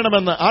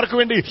അർപ്പിക്കണമെന്ന്. ആർക്കു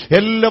വേണ്ടി?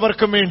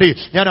 എല്ലാവർക്കും വേണ്ടി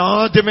ഞാൻ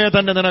ആദ്യമേ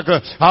തന്നെ നിനക്ക്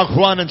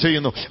ആഹ്വാനം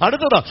ചെയ്യുന്നു.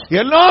 അടുത്തത്,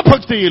 എല്ലാ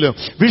ഭക്തിയിലും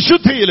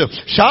വിശുദ്ധിയിലും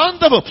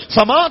ശാന്തവും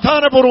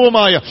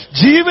സമാധാനപൂർവമായ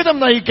ജീവിതം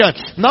നയിക്കാൻ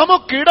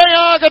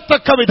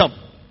നമുക്കിടയാകത്തക്ക വിധം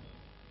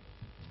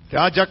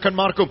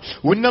രാജാക്കന്മാർക്കും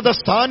ഉന്നത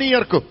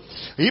സ്ഥാനീയർക്കും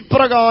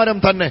ഇപ്രകാരം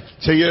തന്നെ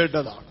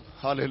ചെയ്യേണ്ടതാണ്.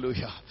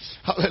 Hallelujah,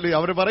 hallelujah.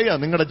 അവർ പറയാ,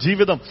 നിങ്ങളുടെ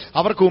ജീവിതം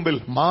അവർക്ക് മുമ്പിൽ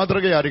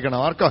മാതൃകയായിരിക്കണം.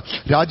 ആർക്ക്?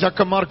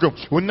 രാജാക്കന്മാർക്കും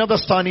ഉന്നത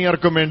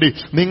സ്ഥാനീയർക്കും വേണ്ടി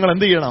നിങ്ങൾ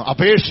എന്ത് ചെയ്യണം?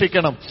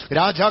 അപേക്ഷിക്കണം.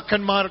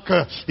 രാജാക്കന്മാർക്ക്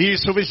ഈ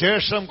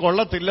സുവിശേഷം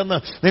കൊള്ളത്തില്ലെന്ന്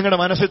നിങ്ങളുടെ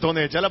മനസ്സിൽ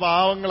തോന്നിയ ചില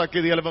പാവങ്ങളൊക്കെ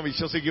ഇത് ചിലപ്പോൾ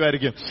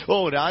വിശ്വസിക്കുമായിരിക്കും.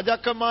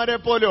 രാജാക്കന്മാരെ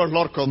പോലെ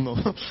ഉള്ളവർക്കൊന്നും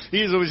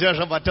ഈ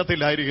സുവിശേഷം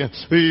പറ്റത്തില്ലായിരിക്കും.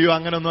 അയ്യോ,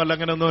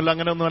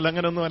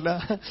 അങ്ങനൊന്നുമല്ല.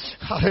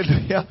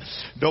 ഹല്ലേലൂയ.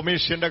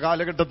 ഡൊമീഷ്യന്റെ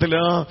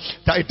കാലഘട്ടത്തില്,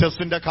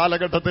 ടൈറ്റസിന്റെ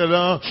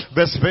കാലഘട്ടത്തില്,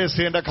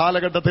 വെസ്പേസിയന്റെ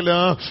കാലഘട്ടത്തില്,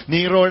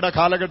 നീറോയുടെ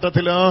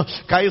കാലഘട്ടത്തില്,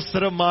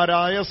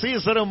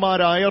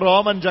 സീസർമാരായ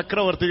റോമൻ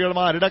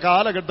ചക്രവർത്തികന്മാരുടെ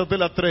കാലഘട്ടത്തിൽ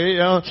അത്രേ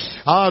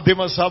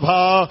ആദിമസഭ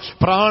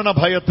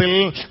പ്രാണഭയത്തിൽ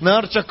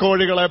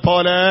നേർച്ചക്കോഴികളെ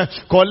പോലെ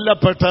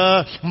കൊല്ലപ്പെട്ട്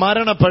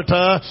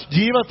മരണപ്പെട്ട്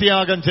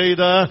ജീവത്യാഗം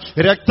ചെയ്ത്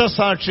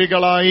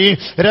രക്തസാക്ഷികളായി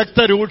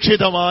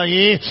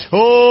രക്തരൂക്ഷിതമായി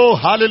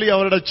ഹല്ലേലൂയ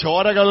അവരുടെ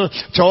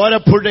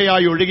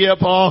ചോരപ്പുഴയായി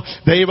ഒഴുകിയപ്പോ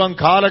ദൈവം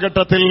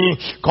കാലഘട്ടത്തിൽ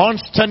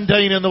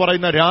കോൺസ്റ്റന്റൈൻ എന്ന്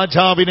പറയുന്ന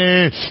രാജാവിനെ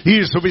ഈ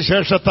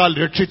സുവിശേഷത്താൽ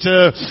രക്ഷിച്ച്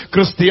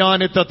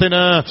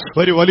ക്രിസ്ത്യാനിത്വത്തിന്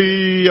ഒരു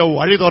വലിയ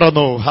വഴി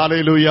തുറന്നു.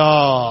 ഹല്ലേലൂയ.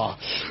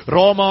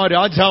 റോമ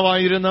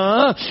രാജാവായിരുന്ന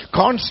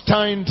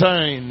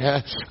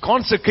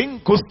കിങ്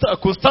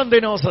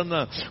കുസ്തന്തിനോസ്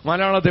എന്ന്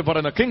മലയാളത്തിൽ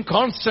പറയുന്ന കിങ്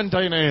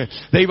കോൺസ്റ്റന്റൈനെ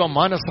ദൈവം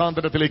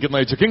മാനസാന്തരത്തിലേക്ക്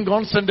നയിച്ചു. കിങ്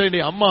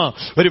കോൺസ്റ്റന്റൈന്റെ അമ്മ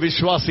ഒരു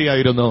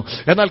വിശ്വാസിയായിരുന്നു.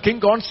 എന്നാൽ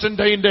കിങ്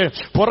കോൺസ്റ്റന്റൈന്റെ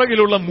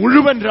പുറകിലുള്ള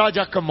മുഴുവൻ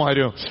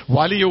രാജാക്കന്മാരും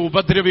വലിയ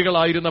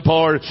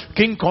ഉപദ്രവികളായിരുന്നപ്പോൾ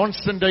കിങ്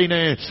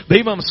കോൺസ്റ്റന്റൈനെ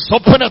ദൈവം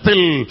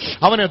സ്വപ്നത്തിൽ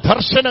അവനെ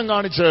ദർശനം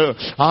കാണിച്ച്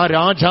ആ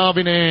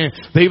രാജാവിനെ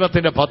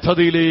ദൈവത്തിന്റെ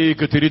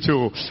പദ്ധതിയിലേക്ക് തിരിച്ചു.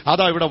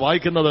 അതാ ഇവിടെ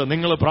വായിക്കുന്നത്.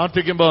 നിങ്ങൾ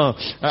പ്രാർത്ഥിക്കുമ്പോ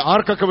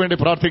ആർക്കൊക്കെ വേണ്ടി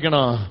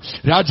പ്രാർത്ഥിക്കണം?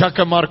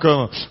 രാജാക്കന്മാർക്ക്,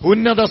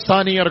 ഉന്നത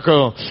സ്ഥാനീയർക്ക്,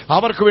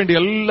 അവർക്ക് വേണ്ടി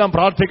എല്ലാം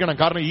പ്രാർത്ഥിക്കണം.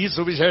 കാരണം ഈ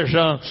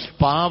സുവിശേഷം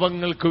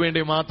പാവങ്ങൾക്ക്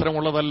വേണ്ടി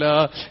മാത്രമുള്ളതല്ല.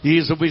 ഈ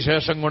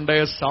സുവിശേഷം കൊണ്ടേ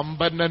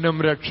സമ്പന്നനും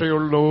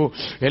രക്ഷയുള്ളൂ,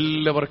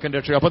 എല്ലാവർക്കും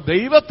രക്ഷ. അപ്പൊ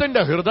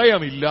ദൈവത്തിന്റെ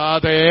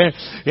ഹൃദയമില്ലാതെ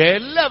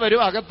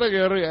എല്ലാവരും അകത്ത്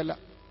കയറുകയല്ല.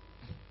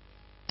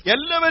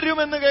 എല്ലാവരും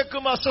എന്ന്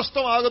കേൾക്കുമ്പോൾ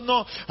അസ്വസ്ഥമാകുന്നു.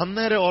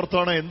 അന്നേരം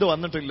ഓർത്തോണം, എന്ത്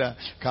വന്നിട്ടില്ല?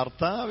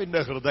 കർത്താവിന്റെ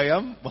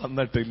ഹൃദയം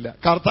വന്നിട്ടില്ല.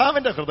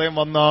 കർത്താവിന്റെ ഹൃദയം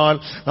വന്നാൽ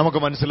നമുക്ക്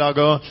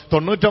മനസ്സിലാകും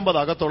 99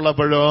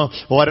 അകത്തുള്ളപ്പോഴോ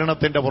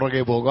ഒരെണ്ണത്തിന്റെ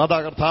പുറകെ പോകും. അതാ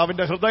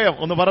കർത്താവിന്റെ ഹൃദയം.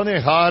 ഒന്ന് പറഞ്ഞേ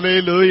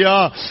ഹല്ലേലൂയ.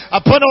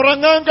 അപ്പൻ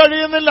ഉറങ്ങാൻ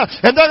കഴിയുന്നില്ല.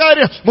 എന്താ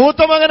കാര്യം?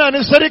 മൂത്ത മകൻ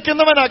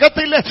അനുസരിക്കുന്നവൻ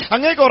അകത്തില്ലേ?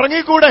 അങ്ങേക്ക്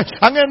ഉറങ്ങിക്കൂടെ?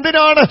 അങ്ങ്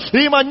എന്തിനാണ്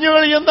ഈ മഞ്ഞ്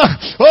കഴിയുന്ന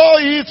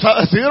ഈ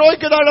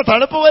 0ക്ക് താഴെ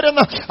തണുപ്പ് വരുന്ന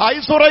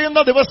ഐസ് ഉറയുന്ന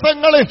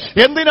ദിവസങ്ങളിൽ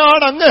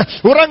എന്തിനാണ് അങ്ങ്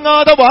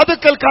ഉറങ്ങാതെ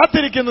വാതുക്കൽ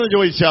കാത്തിരിക്കുന്നത്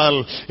ചോദിച്ചാൽ,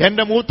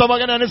 എന്റെ മൂത്ത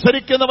മകൻ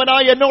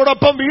അനുസരിക്കുന്നവനായി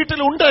എന്നോടൊപ്പം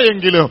വീട്ടിലുണ്ട്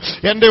എങ്കിലും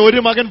എന്റെ ഒരു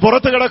മകൻ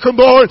പുറത്തു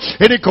കിടക്കുമ്പോൾ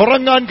എനിക്ക്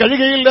ഉറങ്ങാൻ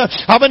കഴിയുകയില്ല.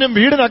 അവനും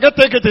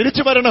വീടിനകത്തേക്ക്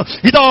തിരിച്ചു വരണം.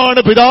 ഇതാണ്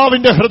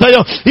പിതാവിന്റെ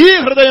ഹൃദയം. ഈ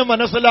ഹൃദയം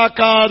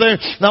മനസ്സിലാക്കാതെ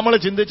നമ്മൾ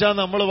ചിന്തിച്ചാൽ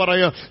നമ്മൾ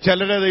പറയും,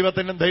 ചിലരെ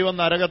ദൈവം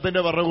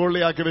നരകത്തിന്റെ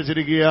വറകൊള്ളിയാക്കി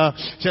വെച്ചിരിക്കുക,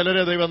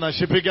 ചിലരെ ദൈവം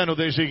നശിപ്പിക്കാൻ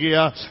ഉദ്ദേശിക്കുക.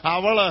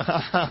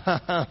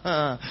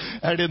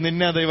 അടി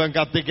നിന്നെ ദൈവം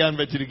കത്തിക്കാൻ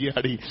വെച്ചിരിക്കുക.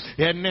 അടി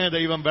എന്നെ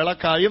ദൈവം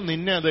വിളക്കായും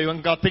നിന്നെ ദൈവം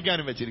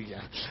കത്തിക്കാനും വെച്ചിരിക്കുക.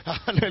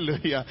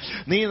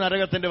 നീ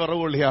നരകത്തിന്റെ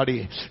വിറവുള്ളിയാടി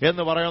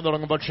എന്ന് പറയാൻ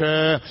തുടങ്ങും. പക്ഷേ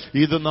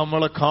ഇത്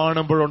നമ്മൾ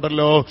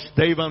കാണുമ്പോഴുണ്ടല്ലോ,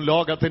 ദൈവം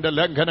ലോകത്തിന്റെ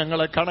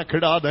ലംഘനങ്ങളെ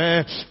കണക്കിടാതെ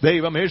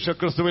ദൈവം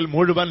യേശുക്രിസ്തുവിൽ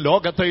മുഴുവൻ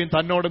ലോകത്തെയും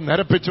തന്നോട്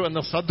നിരപ്പിച്ചു എന്ന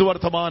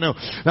സദ്വർത്തമാനം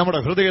നമ്മുടെ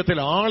ഹൃദയത്തിൽ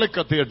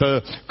ആളിക്കത്തിയിട്ട്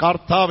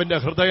കർത്താവിന്റെ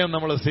ഹൃദയം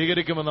നമ്മൾ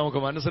സ്വീകരിക്കുമെന്ന് നമുക്ക്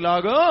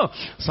മനസ്സിലാകും.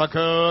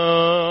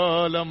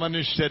 സകല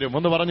മനുഷ്യരും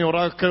ഒന്ന് പറഞ്ഞു,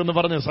 ഉറക്കെന്ന്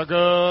പറഞ്ഞു,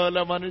 സകല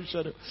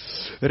മനുഷ്യരും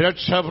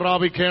രക്ഷ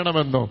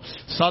പ്രാപിക്കണമെന്നും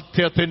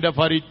സത്യത്തിന്റെ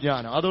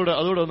പരിജ്ഞാനം.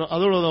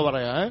 അതോടൊന്ന്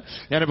പറയാ.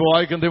 ഞാനിപ്പോ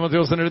വായിക്കുന്ന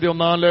തീമോഥെയോസിന് എഴുതിയ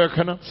 1-ാം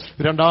ലേഖനം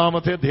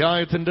 2-ാമത്തെ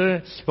അധ്യായത്തിന്റെ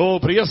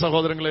പ്രിയ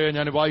സഹോദരങ്ങളെ,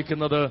 ഞാൻ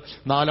വായിക്കുന്നത്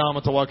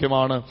 4-ാമത്തെ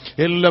വാക്യമാണ്.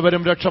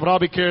 എല്ലാവരും രക്ഷ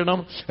പ്രാപിക്കണം,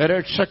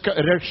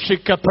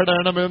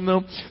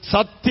 രക്ഷിക്കപ്പെടണമെന്നും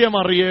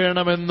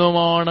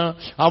സത്യമറിയണമെന്നുമാണ്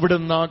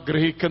അവിടുന്ന്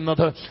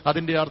ആഗ്രഹിക്കുന്നത്.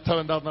 അതിന്റെ അർത്ഥം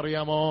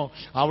എന്താണെന്നറിയാമോ?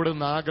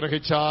 അവിടുന്ന്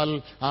ആഗ്രഹിച്ചാൽ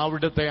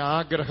അവിടുത്തെ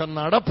ആഗ്രഹം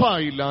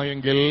നടപ്പായില്ല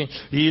എങ്കിൽ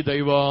ഈ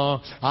ദൈവം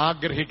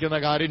ആഗ്രഹിക്കുന്ന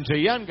കാര്യം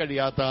ചെയ്യാൻ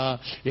കഴിയാത്ത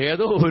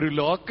ഏതോ ഒരു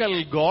ലോക്കൽ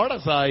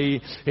ഗോഡസായി,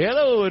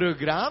 ഏതോ ഒരു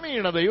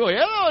ഗ്രാമീണ ദൈവം,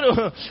 ഏതോ ഒരു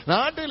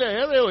നാട്ടിലെ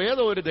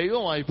ഏതോ ഒരു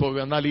ദൈവമായി പോകും.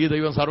 എന്നാൽ ഈ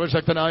ദൈവം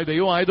സർവശക്തനായ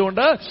ദൈവം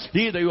ആയതുകൊണ്ട്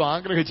ഈ ദൈവം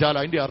ആഗ്രഹിച്ചാൽ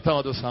അതിന്റെ അർത്ഥം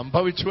അത്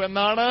സംഭവിച്ചു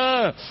എന്നാണ്.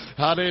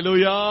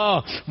 ഹല്ലേലൂയ.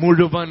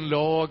 മുഴുവൻ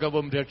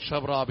ലോകവും രക്ഷ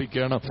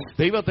പ്രാപിക്കണം.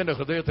 ദൈവത്തിന്റെ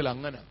ഹൃദയത്തിൽ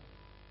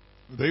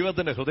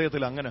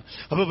അങ്ങനെ.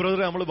 അപ്പൊ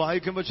ബ്രദറെ, നമ്മൾ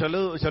വായിക്കുമ്പോൾ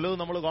ചിലത്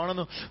നമ്മൾ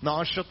കാണുന്നു,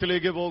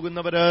 നാശത്തിലേക്ക്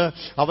പോകുന്നവര്,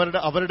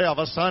 അവരുടെ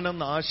അവസാനം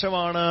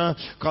നാശമാണ്,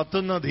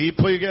 കത്തുന്ന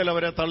ദീപൊയ്കയിൽ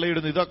അവരെ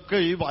തള്ളിയിടുന്നു. ഇതൊക്കെ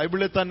ഈ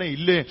ബൈബിളിൽ തന്നെ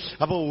ഇല്ലേ?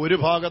 അപ്പൊ ഒരു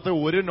ഭാഗത്ത്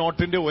ഒരു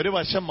നോട്ടിന്റെ ഒരു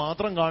വശം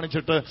മാത്രം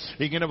കാണിച്ചിട്ട്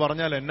ഇങ്ങനെ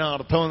പറഞ്ഞാൽ എന്നാ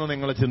അർത്ഥമെന്ന്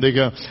നിങ്ങൾ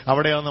ചിന്തിക്കുക.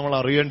 അവിടെയാണ് നമ്മൾ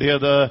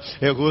അറിയേണ്ടത്.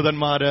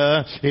 യഹൂദന്മാര്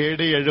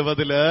AD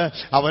 70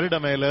 അവരുടെ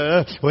മേല്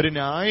ഒരു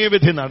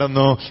ന്യായവിധി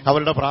നടന്നു.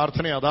 അവരുടെ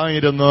പ്രാർത്ഥന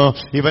അതായിരുന്നു,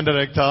 ഇവന്റെ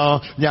രക്തം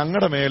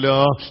ഞങ്ങളുടെ മേലോ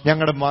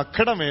ഞങ്ങളുടെ മക്കളുടെ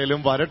മേലും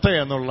വരട്ടെ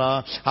എന്നുള്ള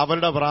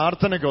അവരുടെ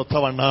പ്രാർത്ഥനയ്ക്ക്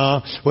ഒത്തവണ്ണ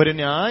ഒരു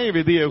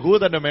ന്യായവിധി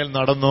യഹൂദന്റെ മേൽ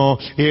നടന്നു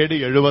AD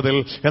 70.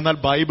 എന്നാൽ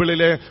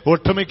ബൈബിളിലെ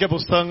ഒട്ടുമിക്ക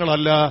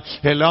പുസ്തകങ്ങളല്ല,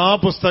 എല്ലാ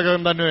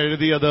പുസ്തകവും തന്നെ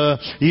എഴുതിയത്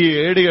ഈ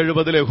AD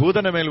 70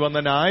 യഹൂദന്റെ മേൽ വന്ന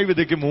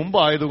ന്യായവിധിക്ക്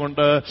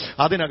മുമ്പായതുകൊണ്ട്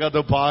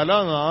അതിനകത്ത് പല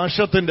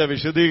നാശത്തിന്റെ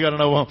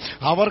വിശദീകരണവും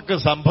അവർക്ക്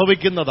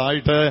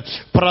സംഭവിക്കുന്നതായിട്ട്,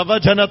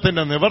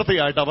 പ്രവചനത്തിന്റെ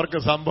നിവൃത്തിയായിട്ട് അവർക്ക്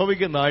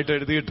സംഭവിക്കുന്നതായിട്ട്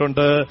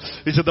എഴുതിയിട്ടുണ്ട്.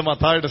 വിശുദ്ധ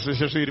മത്തായിയുടെ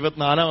സുവിശേഷം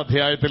 24-ാം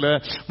അധ്യായത്തില്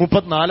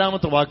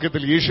 34-ാമത്തെ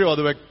വാക്യത്തിൽ ഈശോ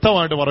അത്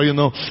വ്യക്തമായിട്ട്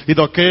പറയുന്നു.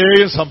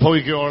 ഇതൊക്കെയും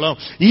സംഭവിക്കുവോളം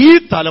ഈ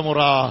തലമുറ,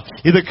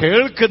 ഇത്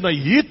കേൾക്കുന്ന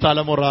ഈ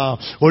തലമുറ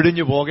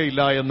ഒഴിഞ്ഞു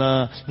പോകയില്ല എന്ന്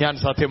ഞാൻ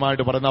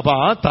സത്യമായിട്ട് പറയുന്നു. അപ്പൊ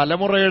ആ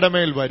തലമുറയുടെ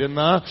മേൽ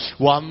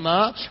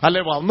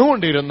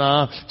വന്നുകൊണ്ടിരുന്ന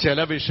ചില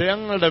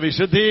വിഷയങ്ങളുടെ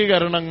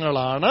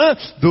വിശദീകരണങ്ങളാണ്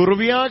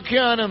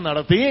ദുർവ്യാഖ്യാനം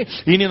നടത്തി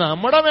ഇനി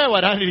നമ്മുടെ മേൽ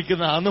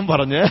വരാനിരിക്കുന്നതാണെന്നും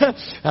പറഞ്ഞ്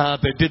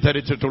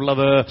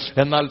തെറ്റിദ്ധരിച്ചിട്ടുള്ളത്.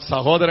 എന്നാൽ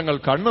സഹോദരങ്ങൾ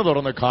കണ്ണു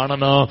തുറന്ന്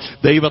കാണണം,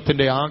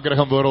 ദൈവത്തിന്റെ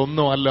ആഗ്രഹം വേറെ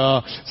ഒന്നുമല്ല,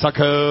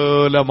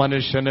 സകല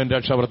മനുഷ്യനും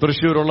രക്ഷ.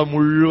 തൃശ്ശൂരുള്ള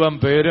മുഴുവൻ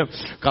പേരും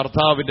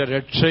കർത്താവിന്റെ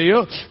രക്ഷയോ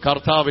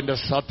കർത്താവിന്റെ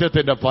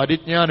സത്യത്തിന്റെ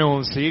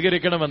പരിജ്ഞാനവും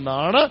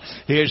സ്വീകരിക്കണമെന്നാണ്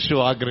യേശു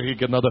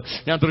ആഗ്രഹിക്കുന്നത്.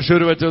 ഞാൻ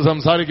തൃശ്ശൂർ വെച്ച്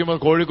സംസാരിക്കുമ്പോൾ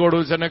കോഴിക്കോട്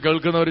വെച്ച് തന്നെ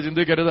കേൾക്കുന്നവർ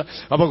ചിന്തിക്കരുത്,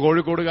 അപ്പൊ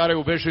കോഴിക്കോടുകാരെ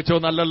ഉപേക്ഷിച്ചോ.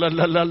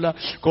 നല്ലല്ല,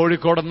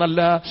 കോഴിക്കോടെന്നല്ല,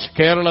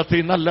 കേരളത്തിൽ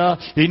നിന്നല്ല,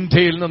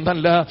 ഇന്ത്യയിൽ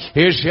നിന്നല്ല,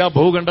 ഏഷ്യ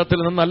ഭൂഖണ്ഡത്തിൽ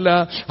നിന്നല്ല,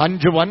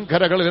 5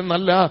 വൻകരകളിൽ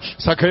നിന്നല്ല,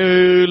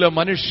 സകല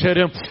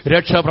മനുഷ്യരും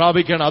രക്ഷ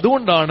പ്രാപിക്കണം.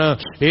 അതുകൊണ്ടാണ്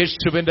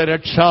യേശുവിന്റെ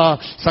രക്ഷ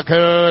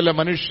സകല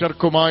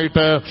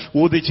മനുഷ്യർക്കുമായിട്ട്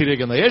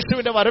ഊതിച്ചിരിക്കുന്നത്.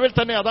 യേശുവിന്റെ വരവിൽ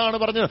തന്നെ അതാണ്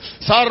പറഞ്ഞത്,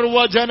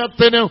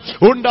 സർവ്വജനത്തിനും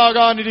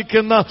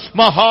ഉണ്ടാകാനിരിക്കുന്ന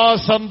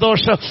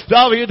മഹാസന്തോഷം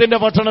ദാവീദിന്റെ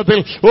പട്ടണത്തിൽ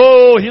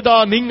ഇതാ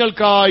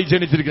നിങ്ങൾക്കായി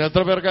ജനിച്ചിരിക്കുന്നു.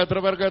 എത്ര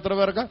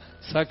പേർക്ക്?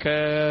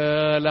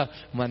 സകല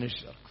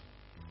മനുഷ്യർ.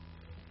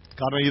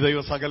 കാരണം ഈ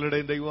ദൈവം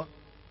സകലരുടെയും ദൈവം.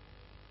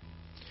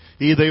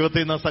 ഈ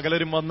ദൈവത്തിൽ നിന്ന്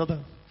സകലരും വന്നത്.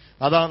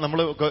 അതാ നമ്മൾ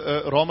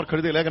റോമർക്ക്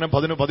എഴുതിയ ലേഖനം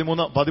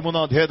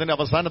 13-ാം അധ്യായത്തിന്റെ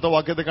അവസാനത്തെ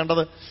വാക്യത്തിൽ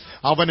കണ്ടത്.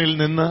 അവനിൽ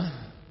നിന്ന്,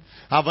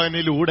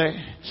 അവനിലൂടെ,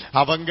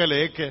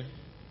 അവങ്കലേക്ക്.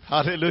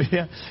 ഹല്ലേലൂയ.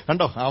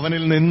 കണ്ടോ?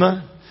 അവനിൽ നിന്ന്,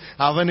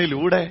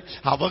 അവനിലൂടെ,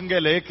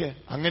 അവങ്കലേക്ക്.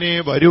 അങ്ങനെ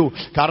വരൂ.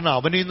 കാരണം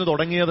അവനിൽ നിന്ന്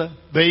തുടങ്ങിയത്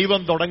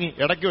ദൈവം തുടങ്ങി.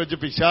 ഇടയ്ക്ക് വെച്ച്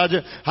പിശാച്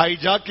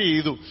ഹൈജാക്ക്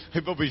ചെയ്തു.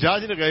 ഇപ്പൊ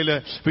പിശാചിന്റെ കയ്യില്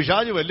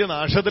പിശാച് വലിയ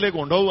നാശത്തിലേക്ക്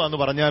കൊണ്ടുപോകുക എന്ന്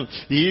പറഞ്ഞാൽ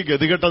ഈ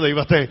ഗതികെട്ട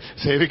ദൈവത്തെ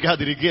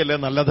സേവിക്കാതിരിക്കുകയല്ലേ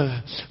നല്ലത്?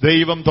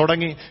 ദൈവം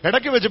തുടങ്ങി,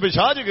 ഇടയ്ക്ക് വെച്ച്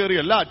പിശാച് കയറി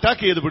എല്ലാം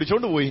അറ്റാക്ക് ചെയ്ത്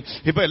പിടിച്ചോണ്ട് പോയി.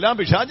 ഇപ്പൊ എല്ലാം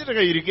പിശാചിന്റെ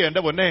കയ്യിൽ ഇരിക്കുക.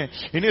 എന്റെ പൊന്നെ,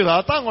 ഇനി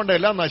സാത്താൻ കൊണ്ട്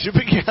എല്ലാം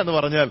നശിപ്പിക്കുക എന്ന്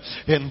പറഞ്ഞാൽ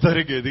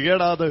എന്തൊരു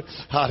ഗതികേടാത്.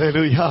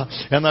 ഹല്ലേലൂയ.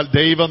 എന്നാൽ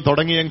ദൈവം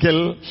തുടങ്ങിയെങ്കിൽ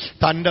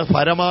തന്റെ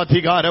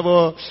പരമാധികാരമോ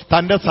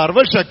തന്റെ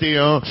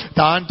സർവശക്തിയോ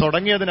താൻ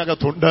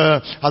തുടങ്ങിയതിനകത്തുണ്ട്.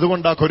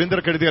 അതുകൊണ്ടാ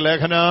കൊരിന്ത്യർക്കെഴുതിയ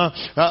ലേഖന,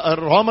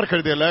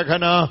 റോമർക്കെഴുതിയ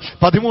ലേഖന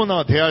 13-ാം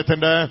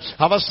അധ്യായത്തിന്റെ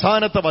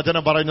അവസാനത്തെ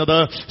വചനം പറയുന്നത്,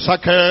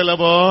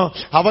 സകലവോ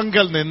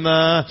അവങ്കൽ നിന്ന്,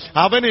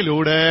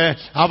 അവനിലൂടെ,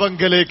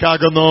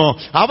 അവങ്കലേക്കാകുന്നു.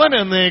 അവൻ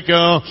എന്നേക്ക്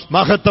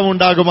മഹത്വം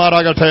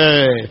ഉണ്ടാകുമാറാകട്ടെ.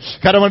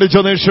 കരമടിച്ചു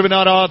യേശുവിന്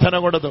ആരാധന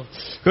കൊടുത്തു.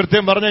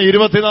 കൃത്യം പറഞ്ഞ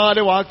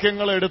 24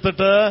 വാക്യങ്ങൾ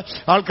എടുത്തിട്ട്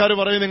ആൾക്കാർ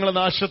പറയും നിങ്ങൾ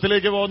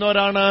നാശത്തിലേക്ക്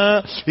പോകുന്നവരാണ്.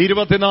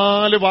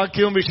 24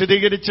 വാക്യവും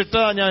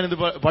വിശദീകരിച്ചിട്ട് ഞാനിത്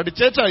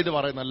പഠിച്ചേച്ച ഉറച്ചാ ഇത്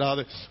പറയുന്നത്,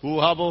 അല്ലാതെ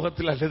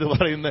ഊഹാപോഹത്തിലല്ല ഇത്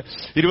പറയുന്നത്.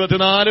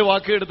 24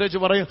 വാക്ക് എടുത്തേച്ച്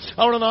പറയും.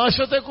 അവിടെ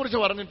നാശത്തെക്കുറിച്ച്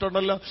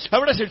പറഞ്ഞിട്ടുണ്ടല്ലോ,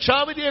 അവിടെ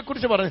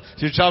ശിക്ഷാവിധിയെക്കുറിച്ച് പറഞ്ഞു.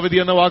 ശിക്ഷാവിധി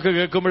എന്ന വാക്ക്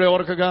കേൾക്കുമ്പോഴേ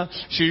ഓർക്കുക,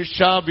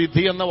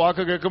 ശിക്ഷാവിധി എന്ന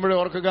വാക്ക് കേൾക്കുമ്പോഴേ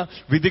ഓർക്കുക,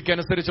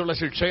 വിധിക്കനുസരിച്ചുള്ള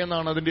ശിക്ഷ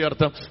എന്നാണ് അതിന്റെ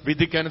അർത്ഥം.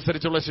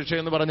 വിധിക്കനുസരിച്ചുള്ള ശിക്ഷ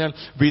എന്ന് പറഞ്ഞാൽ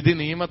വിധി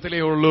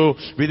നിയമത്തിലേ ഉള്ളൂ.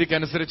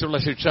 വിധിക്കനുസരിച്ചുള്ള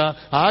ശിക്ഷ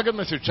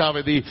ആകുന്ന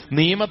ശിക്ഷാവിധി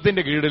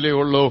നിയമത്തിന്റെ കീഴിലേ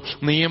ഉള്ളൂ.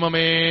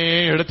 നിയമമേ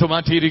എടുത്തു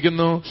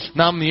മാറ്റിയിരിക്കുന്നു.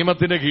 നാം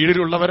നിയമത്തിന്റെ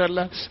കീഴിലുള്ളവരല്ല.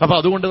 അപ്പൊ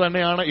അതുകൊണ്ട്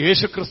തന്നെയാണ്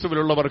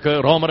യേശുക്രിസ്തുവിലുള്ളവർക്ക്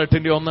റോമർ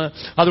 8:1.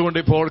 അതുകൊണ്ട്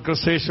ഇപ്പോൾ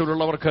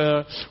ക്രിസ്തേശുവിലുള്ളവർക്ക്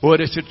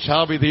ഒരു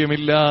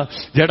ശിക്ഷാവിധിയുമില്ല.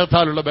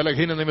 ജഡത്താലുള്ള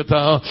ബലഹീന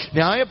നിമിത്തം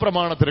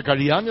ന്യായപ്രമാണത്തിന്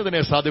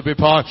കഴിയാഞ്ഞതിനെ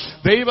സാധിപ്പിപ്പാൻ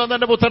ദൈവം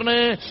തന്റെ പുത്രനെ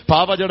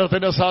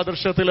പാപജഡത്തിന്റെ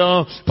സാദൃശ്യത്തിലോ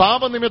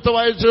പാപനിമിത്തം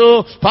അയച്ചു.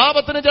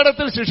 പാപത്തിന്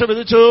ജഡത്തിൽ ശിക്ഷ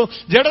വിധിച്ചു.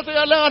 ജഡത്തെ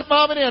അല്ല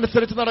ആത്മാവിനെ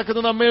അനുസരിച്ച്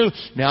നടക്കുന്ന നമ്മിൽ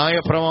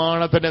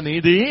ന്യായപ്രമാണത്തിന്റെ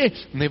നീതി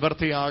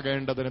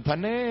നിവർത്തിയാകേണ്ടതിന്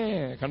തന്നെ.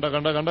 കണ്ടോ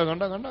കണ്ടോ കണ്ടോ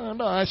കണ്ടോ കണ്ടോ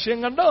കണ്ടോ ആശയം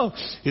കണ്ടോ?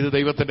 ഇത്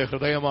ദൈവത്തിന്റെ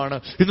ഹൃദയമാണ്.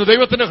 ഇന്ന്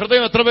ദൈവത്തിന്റെ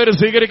ഹൃദയം എത്ര പേര്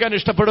സ്വീകരിക്കാൻ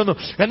ഇഷ്ടപ്പെടുന്നു?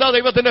 എന്താ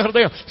ദൈവത്തിന്റെ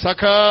ഹൃദയം?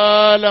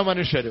 സകല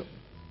മനുഷ്യരും,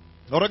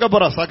 ഉറക്കെ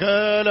പറ,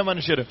 സകല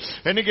മനുഷ്യരും.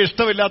 എനിക്ക്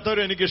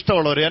ഇഷ്ടമില്ലാത്തവരും എനിക്ക്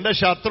ഇഷ്ടമുള്ളവരും. എന്റെ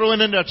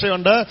ശത്രുവിനും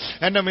രക്ഷയുണ്ട്,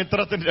 എന്റെ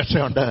മിത്രത്തിന്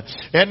രക്ഷയുണ്ട്.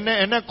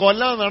 എന്നെ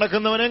കൊല്ലാൻ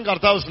നടക്കുന്നവനെയും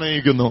കർത്താവ്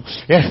സ്നേഹിക്കുന്നു.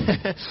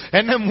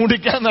 എന്നെ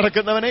മുടിക്കാൻ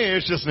നടക്കുന്നവനെ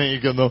യേശു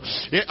സ്നേഹിക്കുന്നു.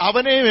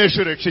 അവനെയും യേശു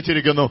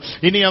രക്ഷിച്ചിരിക്കുന്നു.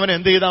 ഇനി അവൻ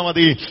എന്ത് ചെയ്താൽ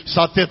മതി?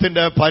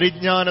 സത്യത്തിന്റെ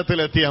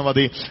പരിജ്ഞാനത്തിൽ എത്തിയാൽ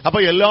മതി. അപ്പൊ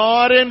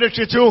എല്ലാരെയും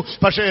രക്ഷിച്ചു.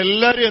 പക്ഷെ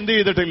എല്ലാരും എന്ത്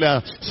ചെയ്തിട്ടില്ല?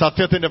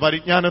 സത്യത്തിന്റെ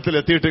പരിജ്ഞാനത്തിൽ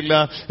എത്തിയിട്ടില്ല.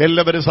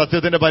 എല്ലാവരും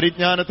സത്യത്തിന്റെ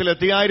പരിജ്ഞാനത്തിൽ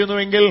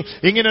എത്തിയായിരുന്നുവെങ്കിൽ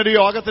ഇങ്ങനൊരു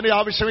യോഗത്തിന്റെ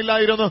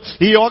ആവശ്യമില്ലായിരുന്നു.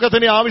 ഈ യോഗത്തിന്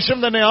ആവശ്യം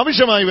തന്നെ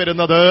ആവശ്യമായി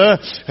വരുന്നത്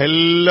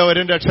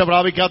എല്ലാവരും രക്ഷ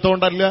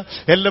പ്രാപിക്കാത്തതുകൊണ്ടല്ല,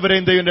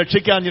 എല്ലാവരെയും ദൈവം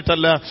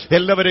രക്ഷിക്കാഞ്ഞിട്ടല്ല.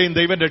 എല്ലാവരെയും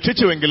ദൈവം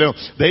രക്ഷിച്ചുവെങ്കിലും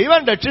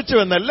ദൈവം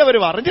രക്ഷിച്ചുവെന്ന്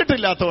എല്ലാവരും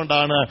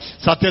അറിഞ്ഞിട്ടില്ലാത്തതുകൊണ്ടാണ്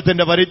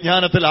സത്യത്തിന്റെ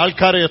പരിജ്ഞാനത്തിൽ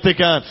ആൾക്കാരെ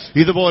എത്തിക്കാൻ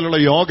ഇതുപോലുള്ള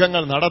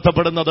യോഗങ്ങൾ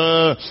നടത്തപ്പെടുന്നത്.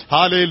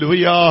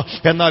 ഹല്ലേലൂയ.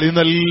 എന്നാൽ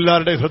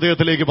ഇന്നെല്ലാവരുടെ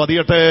ഹൃദയത്തിലേക്ക്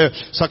പതിയട്ടെ.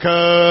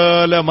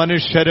 സകല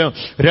മനുഷ്യരും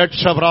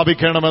രക്ഷ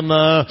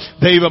പ്രാപിക്കണമെന്ന്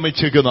ദൈവം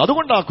ഇച്ഛിക്കുന്നു.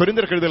 അതുകൊണ്ടാണ്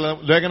കൊരിന്ത്യർക്ക് എഴുതിയ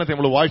ലേഖനത്തെ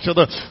നമ്മൾ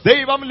വായിച്ചത്.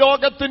 ദൈവം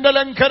ലോകത്തിന്റെ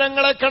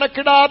ലംഘനങ്ങളെ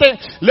കണക്കിടാതെ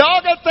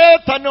ലോകത്തെ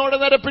തന്നോട്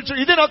നിരപ്പിച്ചു.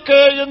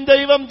 ഇതിനൊക്കെയും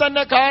ദൈവം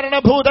തന്നെ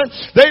കാരണഭൂതൻ.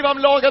 ദൈവം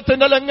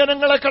ലോകത്തിന്റെ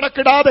ലംഘനങ്ങളെ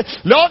കണക്കിടാതെ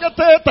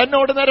ലോകത്തെ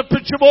തന്നോട്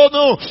നിരപ്പിച്ചു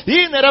പോന്നു. ഈ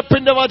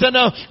നിരപ്പിന്റെ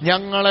വചനം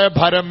ഞങ്ങളെ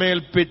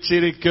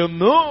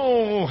ഭരമേൽപ്പിച്ചിരിക്കുന്നു.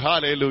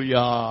 Hallelujah,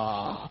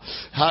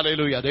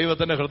 hallelujah.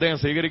 ദൈവത്തിന്റെ ഹൃദയം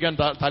സ്വീകരിക്കാൻ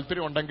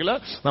താല്പര്യമുണ്ടെങ്കിൽ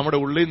നമ്മുടെ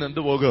ഉള്ളിൽ നിന്ന്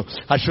എന്ത് പോകും?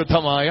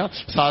 അശുദ്ധമായ,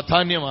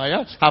 സാധാന്യമായ,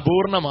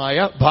 അപൂർണമായ,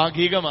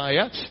 ഭാഗികമായ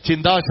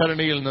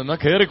ചിന്താചരണിയിൽ നിന്ന്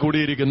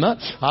കയറിക്കൂടിയിരിക്കുന്ന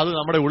അത്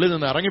നമ്മുടെ ഉള്ളിൽ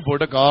നിന്ന്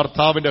ഇറങ്ങിപ്പോയിട്ട്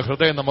കർത്താവിന്റെ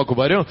ഹൃദയം നമുക്ക്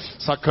വരും.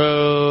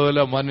 സകല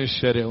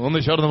മനുഷ്യര്, ഒന്ന്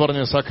ചേർന്ന്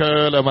പറഞ്ഞു,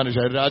 സകല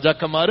മനുഷ്യർ.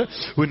 രാജാക്കന്മാര്,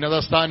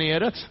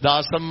 ഉന്നതസ്ഥാനീയര്,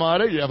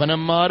 ദാസന്മാര്,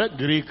 യവനന്മാര്,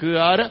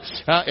 ഗ്രീക്കുകാര്,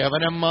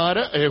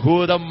 യവനന്മാര്,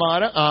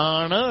 യഹൂദന്മാര്,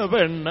 ആണ്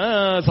പെണ്ണ്,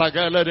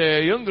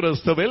 സകലരെയും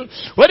ക്രിസ്തുവിൽ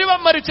ഒരുവൻ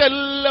മരിച്ച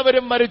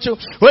എല്ലാവരും മരിച്ചു,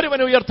 ഒരുവൻ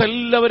ഉയർത്ത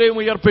എല്ലാവരെയും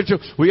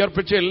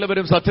ഉയർപ്പിച്ചു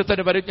എല്ലാവരും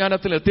സത്യത്തിന്റെ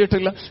പരിജ്ഞാനത്തിൽ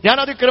എത്തിയിട്ടില്ല. ഞാൻ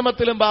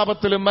അതിക്രമത്തിലും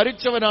പാപത്തിലും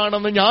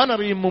മരിച്ചവനാണെന്ന് ഞാൻ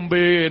അറിയും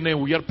മുമ്പേ എന്നെ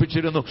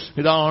ഉയർപ്പിച്ചിരുന്നു.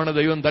 ഇതാണ്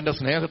ദൈവം തന്റെ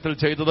സ്നേഹത്തിൽ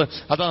ചെയ്തത്.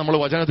 അതാണ് നമ്മൾ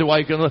വചനത്തിൽ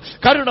വായിക്കുന്നത്.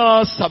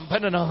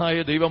 കരുണാസമ്പന്നനായ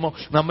ദൈവമോ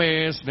നമ്മെ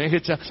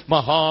സ്നേഹിച്ച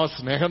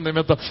മഹാസ്നേഹം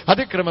നിമിത്തം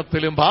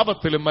അതിക്രമത്തിലും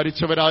പാപത്തിലും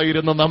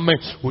മരിച്ചവരായിരുന്ന നമ്മെ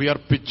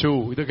ഉയർപ്പിച്ചു.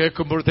 ഇത്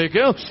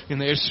കേൾക്കുമ്പോഴത്തേക്ക്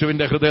ഇന്ന്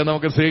യേശുവിന്റെ ഹൃദയം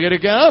നമുക്ക്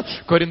സ്വീകരിക്കാം.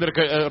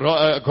 കൊരിന്ത്യർക്ക്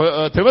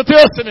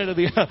തിമോഥെയോസിന്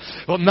എഴുതിയ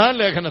 1-ാം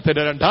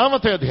ലേഖനത്തിന്റെ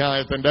 2-ാമത്തെ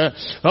അധ്യായത്തിന്റെ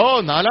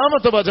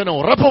 4-ാമത്തെ വചനം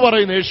ഉറപ്പ്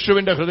പറയുന്ന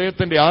യേശുവിന്റെ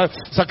ഹൃദയത്തിന്റെ ആ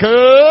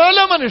സകല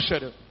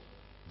മനുഷ്യരും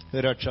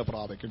രക്ഷ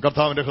പ്രാപിക്കും.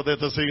 കർത്താവിന്റെ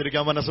ഹൃദയത്തെ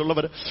സ്വീകരിക്കാൻ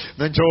മനസ്സുള്ളവർ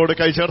നെഞ്ചോട്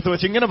കൈ ചേർത്ത്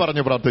വെച്ച് ഇങ്ങനെ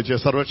പറഞ്ഞു പ്രാർത്ഥിച്ച്,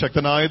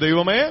 സർവശക്തനായ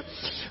ദൈവമേ,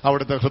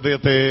 അവിടുത്തെ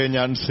ഹൃദയത്തെ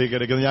ഞാൻ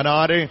സ്വീകരിക്കുന്നു. ഞാൻ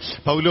ആരെയും,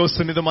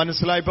 പൗലോസിന് ഇത്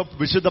മനസ്സിലായപ്പോ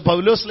വിശുദ്ധ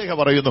പൗലോസ്ലേഖ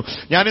പറയുന്നു,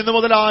 ഞാൻ ഇന്നു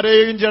മുതൽ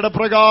ആരെയും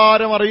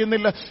ജഡപ്രകാരം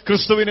അറിയുന്നില്ല,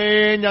 ക്രിസ്തുവിനെ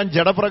ഞാൻ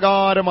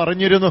ജഡപ്രകാരം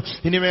അറിഞ്ഞിരുന്നു.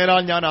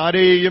 ഇനിമേലാൽ ഞാൻ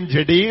ആരെയും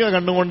ജഡീക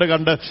കണ്ണുകൊണ്ട്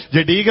കണ്ട്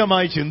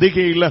ജഡീകമായി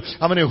ചിന്തിക്കുകയില്ല.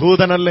 അവൻ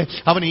യഹൂദനല്ലേ,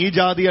 അവൻ ഈ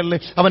ജാതിയല്ലേ,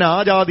 അവൻ ആ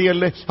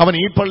ജാതിയല്ലേ, അവൻ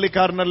ഈ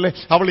പള്ളിക്കാരനല്ലേ,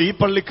 അവൾ ഈ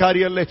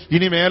പള്ളിക്കാരിയല്ലേ,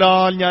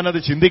 ഇനിമേലാൽ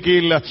ഞാനത് ചിന്തിക്കില്ല.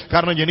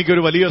 കാരണം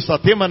എനിക്കൊരു വലിയ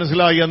സത്യം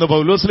മനസ്സിലായി എന്ന്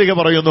പൗലോസ്ലീഹ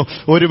പറയുന്നു.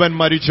 ഒരുവൻ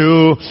മരിച്ചു,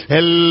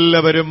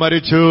 എല്ലാവരും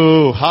മരിച്ചു.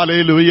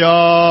 ഹല്ലേലൂയ.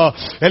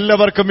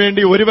 എല്ലാവർക്കും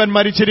വേണ്ടി ഒരുവൻ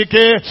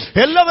മരിച്ചിരിക്കെ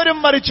എല്ലാവരും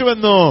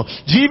മരിച്ചുവെന്നു.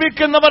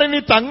 ജീവിക്കുന്നവർ ഇനി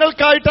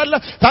തങ്ങൾക്കായിട്ടല്ല,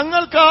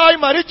 തങ്ങൾക്കായി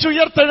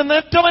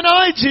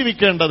മരിച്ചുയർത്തെഴുന്നേറ്റവനായി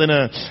ജീവിക്കേണ്ടതിന്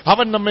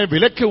അവൻ നമ്മെ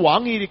വിലക്ക്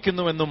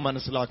വാങ്ങിയിരിക്കുന്നുവെന്നും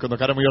മനസ്സിലാക്കുന്നു.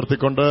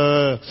 കരമുയർത്തിക്കൊണ്ട്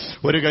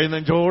ഒരു കൈ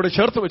നെഞ്ചോട്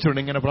ചേർത്ത്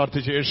വെച്ചുകൊണ്ട് ഇങ്ങനെ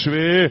പ്രാർത്ഥിച്ചു,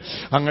 യേശുവേ,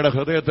 അങ്ങയുടെ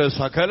ഹൃദയത്തിൽ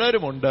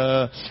സകലരുമുണ്ട്,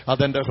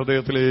 അതെന്റെ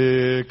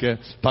ഹൃദയത്തിലേക്ക്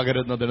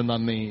പകരുന്നതിന്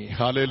നന്ദി.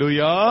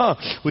 ഹല്ലേലൂയ.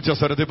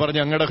 ഉച്ചസ്വരത്തിൽ പറഞ്ഞ്,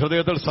 അങ്ങയുടെ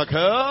ഹൃദയത്തിൽ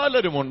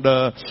സകലരുമുണ്ട്,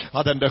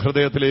 അതെന്റെ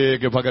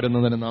ഹൃദയത്തിലേക്ക്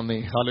പകരുന്നതിന് നന്ദി.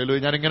 ഹല്ലേലൂയ.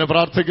 ഞാനിങ്ങനെ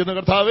പ്രാർത്ഥിക്കുന്നു,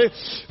 കർത്താവേ,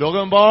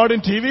 ലോകമെമ്പാടും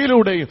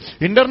ടിവിയിലൂടെയും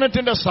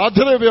ഇന്റർനെറ്റിന്റെ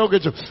സാധ്യത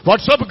ഉപയോഗിച്ചു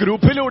വാട്സാപ്പ്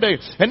ഗ്രൂപ്പിലൂടെ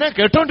എന്നെ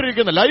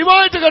കേട്ടോണ്ടിരിക്കുന്ന,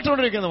 ലൈവായിട്ട്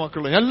കേട്ടോണ്ടിരിക്കുന്ന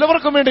മക്കൾ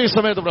എല്ലാവർക്കും വേണ്ടി ഈ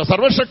സമയത്ത്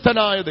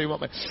സർവശക്തനായ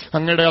ദൈവമേ,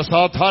 അങ്ങയുടെ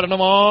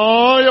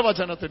അസാധാരണമായ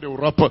വചനത്തിന്റെ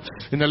ഉറപ്പ്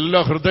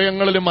ഇന്നെല്ലാ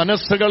ഹൃദയങ്ങളിലും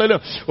മനസ്സുകളിലും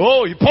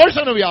ഇപ്പോൾ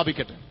തന്നെ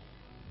വ്യാപിക്കട്ടെ.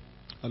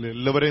 അല്ല,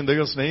 എല്ലാവരെയും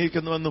ദൈവം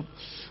സ്നേഹിക്കുന്നുവെന്നും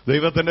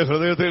ദൈവത്തിന്റെ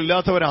ഹൃദയത്തിൽ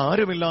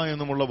ഇല്ലാത്തവരാരുമില്ല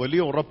എന്നുമുള്ള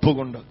വലിയ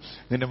ഉറപ്പുകൊണ്ട്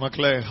നിന്റെ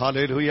മക്കളെ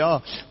ഹല്ലേലൂയ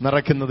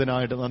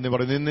നിറയ്ക്കുന്നതിനായിട്ട് നന്ദി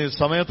പറയുന്നു. ഇന്ന് ഈ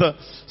സമയത്ത്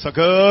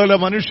സകല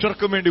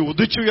മനുഷ്യർക്കും വേണ്ടി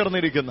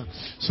ഉദിച്ചുയർന്നിരിക്കുന്ന,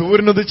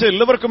 സൂര്യനുദിച്ച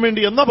എല്ലാവർക്കും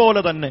വേണ്ടി എന്ന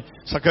പോലെ തന്നെ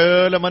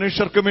സകല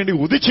മനുഷ്യർക്കും വേണ്ടി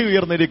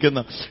ഉദിച്ചുയർന്നിരിക്കുന്ന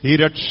ഈ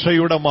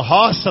രക്ഷയുടെ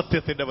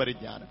മഹാസത്യത്തിന്റെ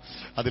പരിജ്ഞാനം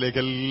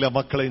അതിലേക്ക് എല്ലാ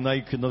മക്കളെയും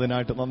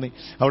നയിക്കുന്നതിനായിട്ട് നന്ദി.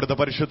 അവിടുത്തെ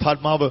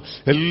പരിശുദ്ധാത്മാവ്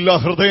എല്ലാ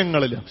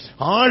ഹൃദയങ്ങളിലും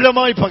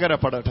ആഴമായി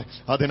പകരപ്പെടട്ടെ.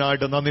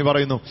 അതിനായിട്ട് നന്ദി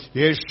പറയുന്നു.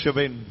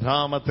 യേശുവിൻ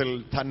നാമത്തിൽ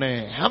തന്നെ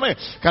ആമേൻ.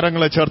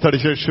 കരങ്ങളെ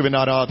ചേർത്തടിച്ച് യേശുവിന്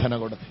ആരാധന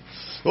കൊടുത്തു.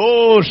 ഓ,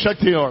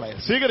 ശക്തിയോടെ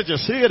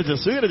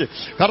സ്വീകരിച്ച്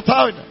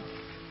കർത്താവിന്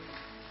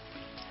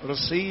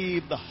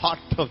receive the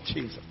heart of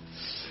Jesus.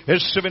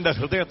 യേശുവിന്റെ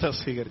ഹൃദയത്തെ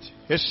സ്വീകരിച്ച്,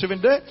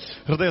 യേശുവിന്റെ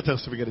ഹൃദയത്തെ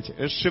സ്വീകരിച്ച്,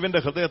 യേശുവിന്റെ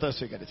ഹൃദയത്തെ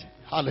സ്വീകരിച്ച്.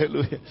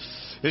 ഹല്ലേലൂയ.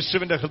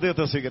 യേശുവിന്റെ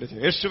ഹൃദയത്തെ സ്വീകരിച്ച്,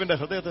 യേശുവിന്റെ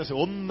ഹൃദയത്തെ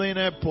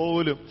ഒന്നിനെ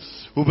പോലും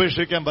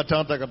ഉപേക്ഷിക്കാൻ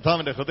പറ്റാത്ത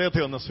കർത്താവിന്റെ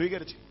ഹൃദയത്തെ ഒന്ന്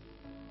സ്വീകരിച്ച്.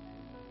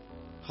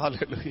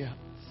 ഹല്ലേലൂയ.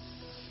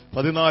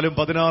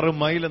 14-16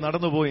 മൈൽ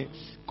നടന്നുപോയി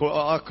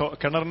ആ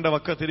കിണറിന്റെ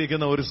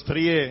വക്കത്തിരിക്കുന്ന ഒരു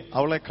സ്ത്രീയെ,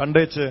 അവളെ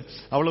കണ്ടേച്ച്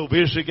അവളെ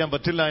ഉപേക്ഷിക്കാൻ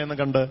പറ്റില്ല എന്ന്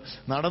കണ്ട്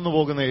നടന്നു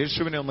പോകുന്ന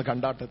യേശുവിനെ ഒന്ന്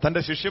കണ്ടാട്ട്,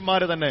 തന്റെ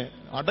ശിഷ്യന്മാരെ തന്നെ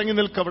അടങ്ങി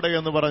നിൽക്കവിടെ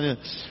എന്ന് പറഞ്ഞ്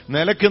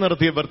നിലയ്ക്ക്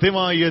നിർത്തിയ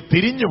ഭർത്തിമായി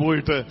തിരിഞ്ഞു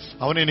പോയിട്ട്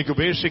അവനെ എനിക്ക്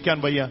ഉപേക്ഷിക്കാൻ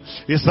വയ്യ.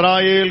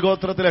 ഇസ്രായേൽ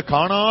ഗോത്രത്തിലെ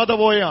കാണാതെ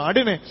പോയ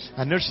ആടിനെ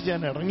അന്വേഷിച്ച്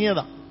ഞാൻ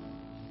ഇറങ്ങിയതാ.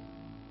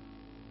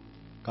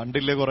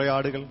 കണ്ടില്ലേ കുറെ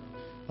ആടുകൾ,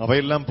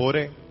 അവയെല്ലാം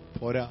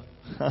പോരാ.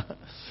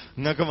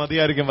 നിങ്ങൾക്ക്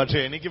മതിയായിരിക്കും, പക്ഷെ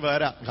എനിക്ക്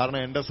വരാം. കാരണം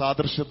എന്റെ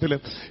സാദൃശ്യത്തിലും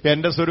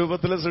എന്റെ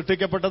സ്വരൂപത്തിലും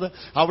സൃഷ്ടിക്കപ്പെട്ടത്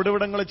അവിടെ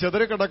ഇവിടങ്ങളിൽ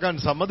ചെതറിക്കിടക്കാൻ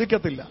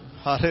സമ്മതിക്കത്തില്ല.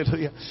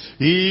 ഹല്ലേലൂയ.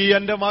 ഈ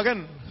എന്റെ മകൻ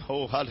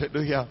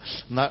ഹല്ലേലൂയ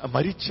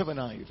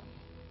മരിച്ചവനായിരുന്നു.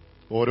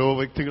 ഓരോ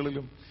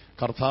വ്യക്തികളിലും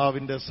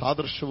കർത്താവിന്റെ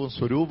സാദൃശ്യവും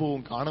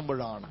സ്വരൂപവും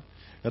കാണുമ്പോഴാണ്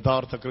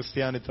യഥാർത്ഥ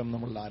ക്രിസ്ത്യാനിത്വം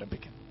നമ്മൾ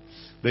ആരംഭിക്കുന്നത്.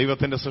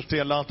 ദൈവത്തിന്റെ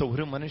സൃഷ്ടിയല്ലാത്ത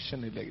ഒരു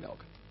മനുഷ്യനില്ല ഈ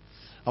ലോകത്ത്.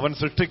 അവൻ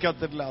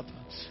സൃഷ്ടിക്കത്തില്ലാത്ത,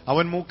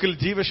 അവൻ മൂക്കിൽ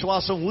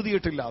ജീവശ്വാസം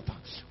ഊതിയിട്ടില്ലാത്ത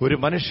ഒരു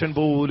മനുഷ്യൻ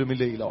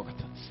പോലുമില്ല ഈ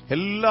ലോകത്ത്.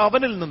 എല്ലാം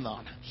അവനിൽ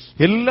നിന്നാണ്,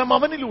 എല്ലാം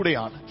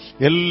അവനിലൂടെയാണ്,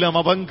 എല്ലാം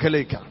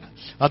അവങ്കലേക്കാണ്.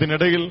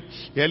 അതിനിടയിൽ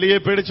എലിയെ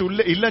പേടിച്ച്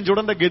ഇല്ലം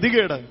ചുടന്റെ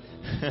ഗതികേട്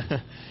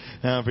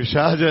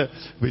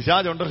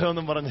പിശാച് ഉണ്ടല്ലോ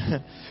എന്നും പറഞ്ഞ്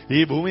ഈ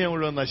ഭൂമിയെ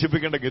മുഴുവൻ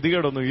നശിപ്പിക്കേണ്ട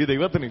ഗതികേടൊന്നും ഈ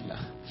ദൈവത്തിനില്ല.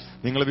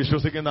 നിങ്ങൾ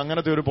വിശ്വസിക്കുന്ന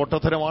അങ്ങനത്തെ ഒരു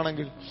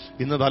പൊട്ടത്തരമാണെങ്കിൽ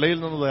ഇന്ന് തലയിൽ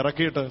നിന്ന്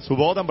ഇറക്കിയിട്ട്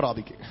സുബോധം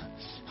പ്രാപിക്കുക.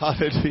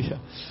 ഹല്ലേലൂയ.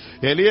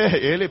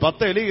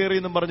 10 എലി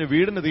കയറിയെന്നും പറഞ്ഞ്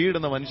വീടിന്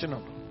തീയിടുന്ന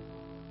മനുഷ്യനുണ്ട്.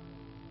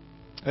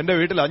 എന്റെ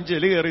വീട്ടിൽ 5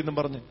 എലി കയറിയെന്നും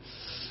പറഞ്ഞ്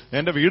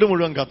എന്റെ വീട്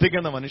മുഴുവൻ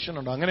കത്തിക്കുന്ന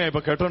മനുഷ്യനുണ്ട്. അങ്ങനെ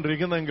ഇപ്പൊ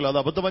കേട്ടോണ്ടിരിക്കുന്നതെങ്കിൽ അത്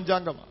അബദ്ധ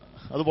പഞ്ചാംഗമാണ്,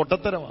 അത്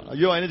പൊട്ടത്തരമാണ്.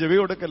 അയ്യോ, അതിന് ചെവി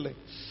കൊടുക്കല്ലേ.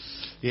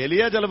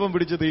 എലിയെ ചിലപ്പം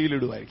പിടിച്ച്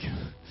തീയിലിടുമായിരിക്കും,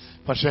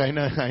 പക്ഷെ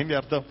അതിന്റെ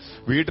അർത്ഥം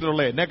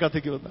വീട്ടിലുള്ള എന്നെ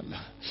കത്തിക്കുമെന്നല്ല,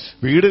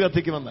 വീട്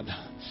കത്തിക്കുമെന്നല്ല.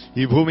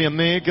 ഈ ഭൂമി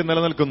എന്നേക്കും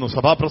നിലനിൽക്കുന്നു.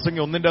 സഭാപ്രസംഗി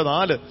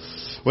 1:4.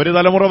 ഒരു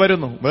തലമുറ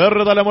വരുന്നു,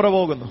 വേറൊരു തലമുറ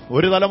പോകുന്നു,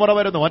 ഒരു തലമുറ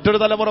വരുന്നു, മറ്റൊരു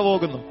തലമുറ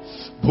പോകുന്നു.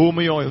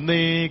 ഭൂമിയോ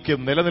എന്നേക്കും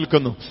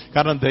നിലനിൽക്കുന്നു.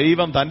 കാരണം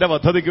ദൈവം തന്റെ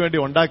പദ്ധതിക്ക് വേണ്ടി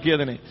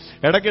ഉണ്ടാക്കിയതിനെ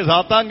ഇടയ്ക്ക്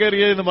സാത്താൻ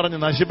കയറിയെന്ന് പറഞ്ഞ്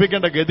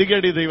നശിപ്പിക്കേണ്ട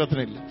ഗതികേട് ഈ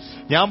ദൈവത്തിനില്ല.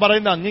 ഞാൻ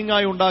പറയുന്ന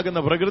അങ്ങിങ്ങായി ഉണ്ടാകുന്ന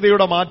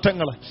പ്രകൃതിയുടെ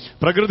മാറ്റങ്ങൾ,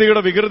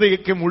 പ്രകൃതിയുടെ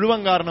വികൃതിക്ക്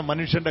മുഴുവൻ കാരണം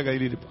മനുഷ്യന്റെ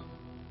കയ്യിലിരിപ്പാണ്.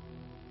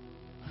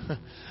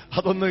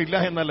 അതൊന്നും ഇല്ല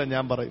എന്നല്ല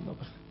ഞാൻ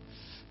പറയുന്നത്.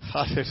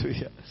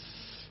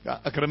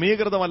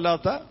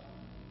 ക്രമീകൃതമല്ലാത്ത,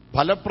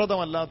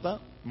 ഫലപ്രദമല്ലാത്ത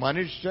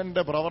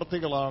മനുഷ്യന്റെ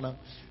പ്രവർത്തികളാണ്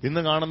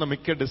ഇന്ന് കാണുന്ന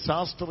മിക്ക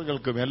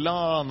ഡിസാസ്റ്ററുകൾക്കും എല്ലാ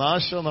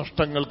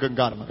നാശനഷ്ടങ്ങൾക്കും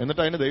കാരണം.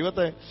 എന്നിട്ട് അതിന്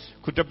ദൈവത്തെ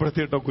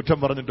കുറ്റപ്പെടുത്തിയിട്ടോ കുറ്റം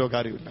പറഞ്ഞിട്ടോ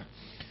കാര്യമില്ല.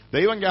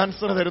 ദൈവം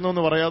ക്യാൻസർ തരുന്നു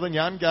എന്ന് പറയാതെ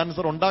ഞാൻ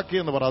ക്യാൻസർ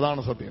ഉണ്ടാക്കിയെന്ന് പറ,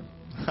 അതാണ് സത്യം.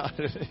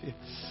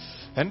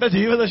 എന്റെ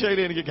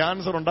ജീവിതശൈലി എനിക്ക്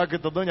ക്യാൻസർ ഉണ്ടാക്കി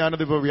തന്നു,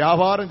 ഞാനതിപ്പോ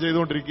വ്യാപാരം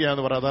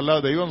ചെയ്തുകൊണ്ടിരിക്കുകയെന്ന് പറയാം.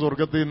 അതല്ലാതെ ദൈവം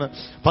സ്വർഗത്തിൽ നിന്ന്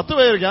 10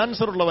 പേർ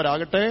ക്യാൻസർ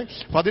ഉള്ളവരാകട്ടെ,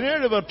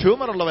 17 പേർ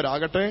ട്യൂമർ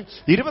ഉള്ളവരാകട്ടെ,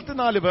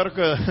 24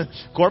 പേർക്ക്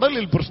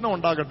കുടലിൽ പ്രശ്നം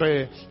ഉണ്ടാകട്ടെ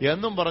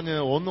എന്നും പറഞ്ഞ്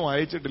ഒന്നും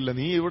അയച്ചിട്ടില്ല.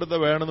 നീ ഇവിടുത്തെ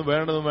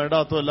വേണ്ടതും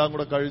വേണ്ടാത്തതും എല്ലാം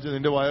കൂടെ കഴിച്ച്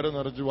നിന്റെ വയറ്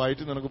നിറച്ച്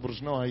വയറ്റിൽ നിനക്ക്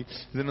പ്രശ്നമായി.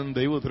 ഇതിനൊന്നും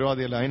ദൈവം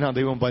ഉത്തരവാദിയല്ല. അതിനാ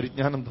ദൈവം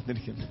പരിജ്ഞാനം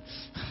തന്നിരിക്കുന്നത്.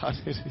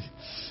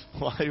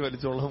 വായു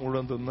വലിച്ചുള്ളത്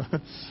മുഴുവൻ തിന്ന്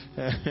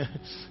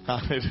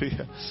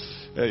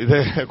ഇത്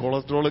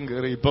കൊളസ്ട്രോളും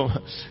കയറി ഇപ്പം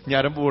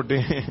ഞരമ്പ് പൊട്ടി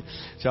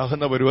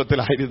ചാകുന്ന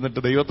പരുവത്തിലായിരുന്നിട്ട്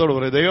ദൈവത്തോട്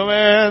പറയും, ദൈവമേ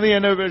നീ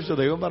എന്നെ ഉപേക്ഷിച്ചു.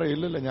 ദൈവം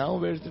പറയില്ലല്ലോ, ഞാൻ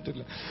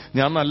ഉപേക്ഷിച്ചിട്ടില്ല.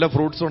 ഞാൻ നല്ല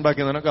ഫ്രൂട്ട്സ്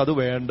ഉണ്ടാക്കി, നിനക്ക് അത്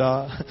വേണ്ട.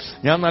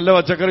 ഞാൻ നല്ല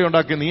പച്ചക്കറി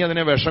ഉണ്ടാക്കി, നീ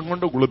അതിനെ വിഷം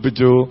കൊണ്ട്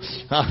കുളിപ്പിച്ചു.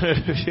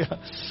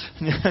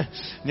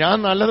 ഞാൻ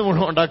നല്ലത്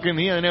മുഴുവൻ ഉണ്ടാക്കി,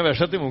 നീ അതിനെ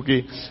വിഷത്തിൽ മുക്കി.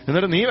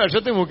 എന്നിട്ട് നീ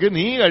വിഷത്തിൽ മുക്കി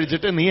നീ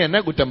കഴിച്ചിട്ട് നീ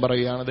എന്നെ കുറ്റം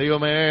പറയുകയാണ്.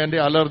 ദൈവമേ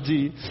എന്റെ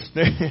അലർജി.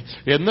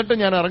 എന്നിട്ട്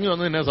ഞാൻ ഇറങ്ങി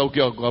വന്ന് നിന്നെ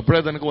സൗഖ്യമാക്കും. അപ്പോഴേ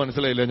നിനക്ക്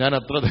മനസ്സിലായില്ല ഞാൻ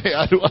അത്ര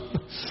ദയാലുവാണ്.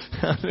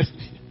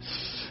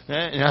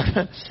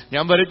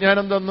 ഞാൻ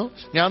പരിജ്ഞാനം തന്നു.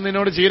 ഞാൻ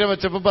നിന്നോട് ചീര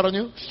വെച്ചപ്പോ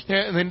പറഞ്ഞു,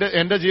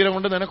 എന്റെ ചീര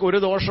കൊണ്ട് നിനക്ക് ഒരു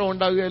ദോഷം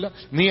ഉണ്ടാകുകയില്ല.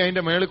 നീ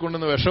അതിന്റെ മേളിൽ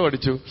കൊണ്ടുവന്ന്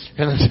വിഷമടിച്ചു.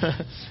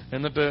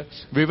 എന്നിട്ട്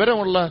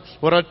വിവരമുള്ള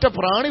ഒരൊറ്റ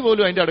പ്രാണി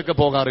പോലും അതിന്റെ അടുക്ക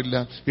പോകാറില്ല.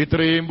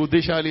 ഇത്രയും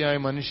ബുദ്ധിശാലിയായ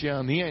മനുഷ്യ,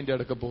 നീ അതിന്റെ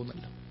അടുക്ക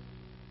പോകുന്നില്ല.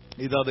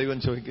 ഇതാ ദൈവം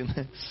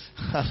ചോദിക്കുന്നത്.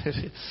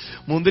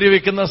 മുന്തിരി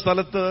വെക്കുന്ന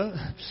സ്ഥലത്ത്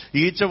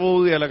ഈച്ച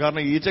പോവുകയല്ല,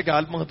 കാരണം ഈച്ചയ്ക്ക്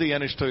ആത്മഹത്യ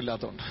ചെയ്യാൻ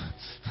ഇഷ്ടമില്ലാത്തതുകൊണ്ട്.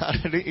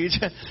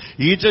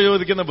 ഈച്ച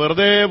ചോദിക്കുന്ന,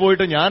 വെറുതെ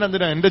പോയിട്ട് ഞാൻ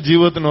എന്തിനാ എന്റെ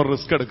ജീവിതത്തിന് ഒരു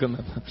റിസ്ക്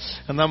എടുക്കുന്നത്?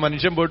 എന്നാൽ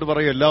മനുഷ്യൻ പോയിട്ട്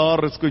പറയും, എല്ലാ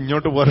റിസ്ക്കും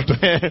ഇങ്ങോട്ട്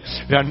പോരട്ടെ,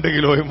 2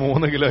 കിലോയും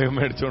 3 കിലോയും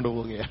മേടിച്ചുകൊണ്ട്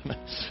പോവുകയാണ്.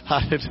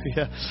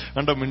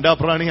 കണ്ടോ,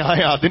 മിണ്ടാപ്രാണിയായ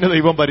അതിന്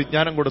ദൈവം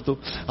പരിജ്ഞാനം കൊടുത്തു,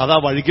 അതാ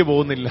വഴിക്ക്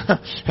പോകുന്നില്ല.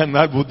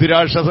 എന്നാൽ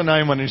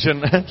ബുദ്ധിരാക്ഷസനായ മനുഷ്യൻ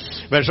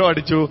വിഷം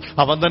അടിച്ചു,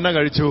 അവൻ തന്നെ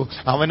കഴിച്ചു,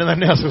 അവന്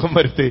തന്നെ അസുഖം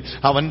വരുത്തി,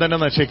 അവൻ തന്നെ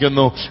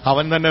നശിക്കുന്നു,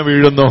 അവൻ തന്നെ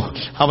വീഴുന്നു,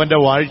 അവന്റെ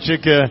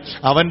വാഴ്ചയ്ക്ക്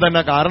അവൻ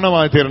തന്നെ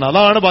കാരണമായി തീരണം.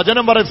 അതാണ്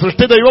വചനം പറയും,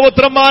 സൃഷ്ടി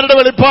ദൈവപുത്രന്മാരുടെ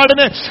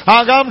വെളിപ്പാടിന്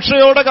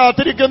ആകാംക്ഷയോടെ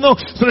കാത്തിരിക്കുന്നു.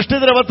 സൃഷ്ടി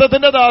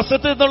ദ്രവത്വത്തിന്റെ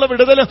ദാസ്യത്തിൽ നിന്നുള്ള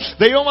വിടുതലും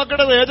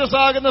ദൈവമക്കളുടെ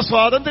തേജസ്സാകുന്ന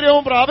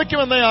സ്വാതന്ത്ര്യവും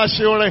പ്രാപിക്കുമെന്ന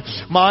ആശയോടെ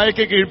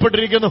മായയ്ക്ക്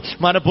കീഴ്പ്പെട്ടിരിക്കുന്നു.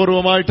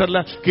 മനഃപൂർവ്വമായിട്ടല്ല,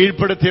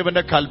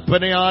 കീഴ്പ്പെടുത്തിയവന്റെ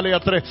കൽപ്പനയാലെ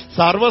അത്രേ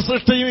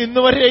സർവസൃഷ്ടിയും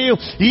ഇന്നുവരെയും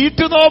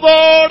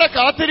ഈറ്റുനോവോടെ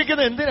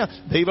കാത്തിരിക്കുന്നു. എന്തിനാ?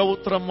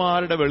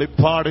 ദൈവപുത്രന്മാരുടെ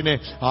വെളിപ്പാടിനെ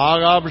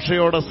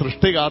ആകാംക്ഷയോടെ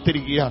സൃഷ്ടി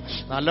കാത്തിരിക്കുക.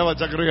 നല്ല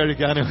പച്ചക്കറി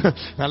കഴിക്കാനും,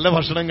 നല്ല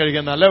ഭക്ഷണം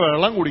കഴിക്കാനും, നല്ല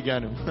വെള്ളം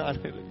കുടിക്കാനും.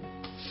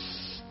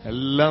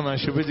 എല്ലാം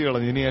നശിപ്പിച്ചു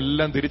കളഞ്ഞു. ഇനി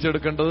എല്ലാം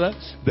തിരിച്ചെടുക്കേണ്ടത്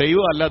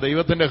ദൈവമല്ല,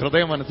 ദൈവത്തിന്റെ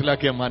ഹൃദയം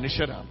മനസ്സിലാക്കിയ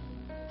മനുഷ്യരാണ്.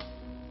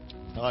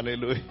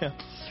 ഹല്ലേലൂയ,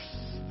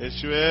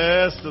 യേശുവേ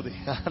സ്തുതി.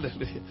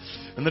 ഹല്ലേലൂയ.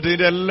 എന്നിട്ട്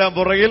ഇതിന്റെ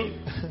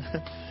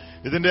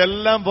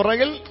എല്ലാം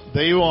പുറകിൽ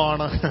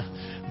ദൈവമാണ്.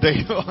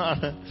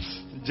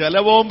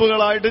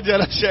 ജലബോംബുകളായിട്ട്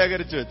ജലം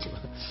ശേഖരിച്ചു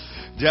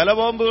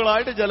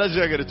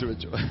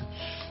വെച്ചു.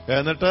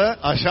 എന്നിട്ട്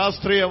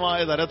അശാസ്ത്രീയമായ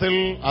തരത്തിൽ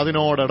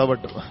അതിനോട്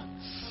ഇടപെട്ടു.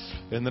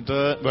 എന്നിട്ട്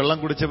വെള്ളം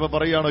കുടിച്ചപ്പോ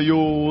പറയുകയാണ്,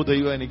 അയ്യോ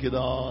ദൈവം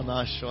എനിക്കിതാ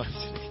നാശമായി.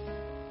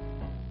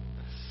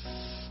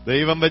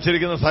 ദൈവം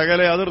വെച്ചിരിക്കുന്ന സകല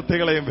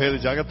അതിർത്തികളെയും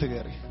ഭേദിച്ച് അകത്ത്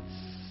കയറി.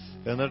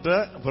 എന്നിട്ട്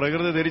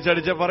പ്രകൃതി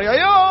തിരിച്ചടിച്ച പറയാം,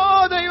 അയ്യോ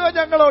ദൈവം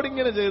ഞങ്ങളോട്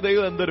ഇങ്ങനെ ചെയ്തു.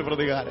 ദൈവം എന്തൊരു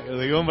പ്രതികാരകൻ!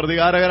 ദൈവം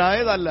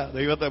പ്രതികാരകനായതല്ല,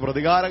 ദൈവത്തെ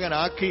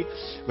പ്രതികാരകനാക്കി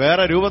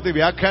വേറെ രൂപത്തിൽ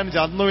വ്യാഖ്യാനിച്ച്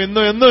അന്നും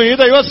എന്നും ഈ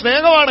ദൈവം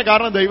സ്നേഹമാണ്.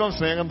 കാരണം ദൈവം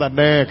സ്നേഹം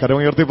തന്നെ.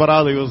 കരമുയർത്തി പറ,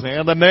 ദൈവം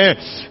സ്നേഹം തന്നെ.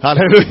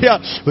 ഹല്ലേലൂയ.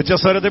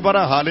 ഉച്ചസ്വരത്തിൽ പറ,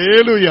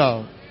 ഹല്ലേലൂയ.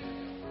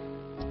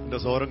 എന്റെ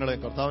സ്വരങ്ങളെ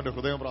കർത്താവിന്റെ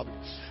ഹൃദയം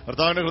പ്രാപിക്കും.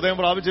 കർത്താവിന്റെ ഹൃദയം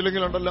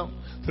പ്രാപിച്ചില്ലെങ്കിലുണ്ടല്ലോ,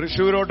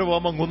 തൃശ്ശൂരോട്ട്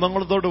പോകുമ്പോ,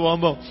 കുന്നംകുളത്തോട്ട്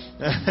പോകുമ്പോ,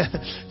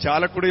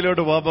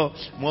 ചാലക്കുടിയിലോട്ട് പോകുമ്പോ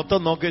മൊത്തം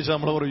നോക്കി വെച്ചാൽ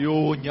നമ്മൾ പറയും, അയ്യോ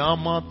ഞാൻ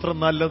മാത്രം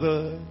നല്ലത്,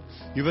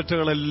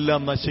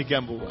 ഇവറ്റകളെല്ലാം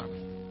നശിക്കാൻ പോവുകയാണ്.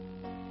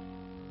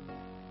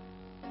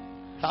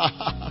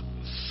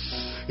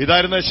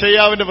 ഇതായിരുന്നു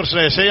യെശയ്യാവിന്റെ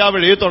പ്രശ്നം. യെശയ്യാവ്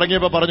എഴുതി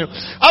തുടങ്ങിയപ്പോ പറഞ്ഞു,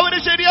 അവര്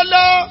ശരിയല്ല,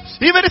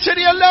 ഇവര്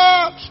ശരിയല്ല,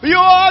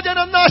 അയ്യോ ആ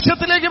ജനം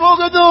നാശത്തിലേക്ക്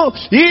പോകുന്നു,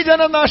 ഈ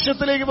ജനം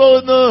നാശത്തിലേക്ക്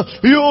പോകുന്നു,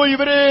 അയ്യോ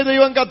ഇവരെ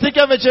ദൈവം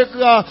കത്തിക്കാൻ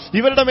വെച്ചേക്കുക,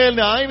 ഇവരുടെ മേൽ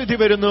ന്യായവിധി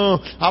വരുന്നു,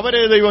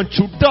 അവരെ ദൈവം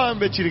ചുട്ടാൻ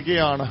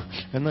വെച്ചിരിക്കുകയാണ്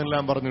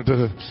എന്നെല്ലാം പറഞ്ഞിട്ട്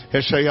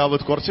യെശയ്യാവ്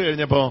കുറച്ചു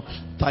കഴിഞ്ഞപ്പോ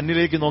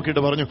തന്നിലേക്ക്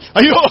നോക്കിയിട്ട് പറഞ്ഞു,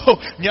 അയ്യോ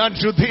ഞാൻ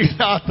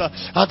ശുദ്ധിയില്ലാത്ത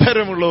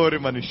അധരമുള്ള ഒരു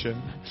മനുഷ്യൻ.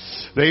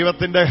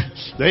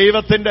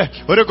 ദൈവത്തിന്റെ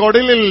ഒരു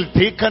കൊടിലിൽ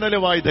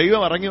തീക്കനലുമായി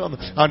ദൈവം ഇറങ്ങി വന്നു.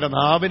 അവന്റെ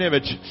നാവിനെ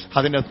വെച്ച്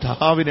അതിന്റെ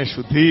നാവിനെ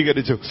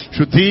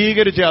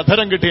ശുദ്ധീകരിച്ച്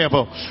അധരം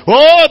കിട്ടിയപ്പോ, ഓ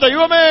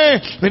ദൈവമേ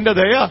നിന്റെ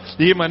ദയ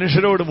ഈ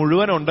മനുഷ്യരോട്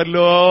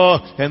മുഴുവനുണ്ടല്ലോ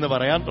എന്ന്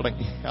പറയാൻ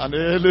തുടങ്ങി.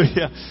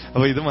 ഹല്ലേലൂയ.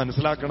 അപ്പൊ ഇത്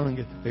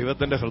മനസ്സിലാക്കണമെങ്കിൽ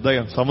ദൈവത്തിന്റെ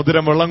ഹൃദയം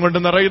സമുദ്രം വെള്ളം കൊണ്ട്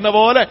നിറയുന്ന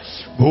പോലെ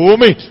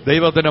ഭൂമി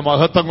ദൈവത്തിന്റെ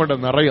മഹത്വം കൊണ്ട്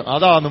നിറയും.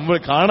 അതാ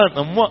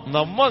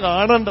നമ്മ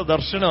കാണേണ്ട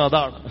ദർശനം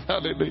അതാണ്.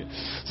 ഹല്ലേലൂയ.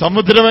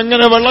 സമുദ്രം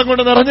എങ്ങനെ വെള്ളം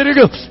കൊണ്ട്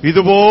നിറഞ്ഞിരിക്കും,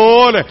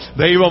 ഇതുപോലെ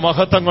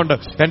ദൈവമഹത്വം കൊണ്ട്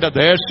എന്റെ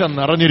ദേശം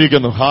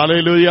നിറഞ്ഞിരിക്കുന്നു.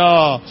 ഹല്ലേലൂയ.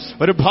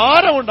 ഒരു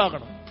ഭാരം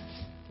ഉണ്ടാകണം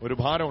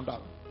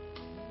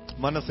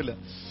മനസ്സിൽ.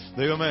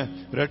 ദൈവമേ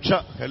രക്ഷ,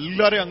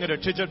 എല്ലാരെയും അങ്ങ്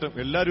രക്ഷിച്ചിട്ടും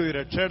എല്ലാരും ഈ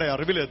രക്ഷയുടെ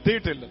അറിവിൽ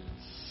എത്തിയിട്ടില്ല.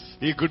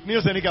 ഈ ഗുഡ്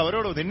ന്യൂസ് എനിക്ക്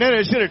അവരോട്, നിന്നെ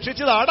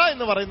രക്ഷിച്ചത് ആടാ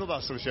എന്ന് പറയുന്നതാ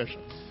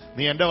സുവിശേഷം.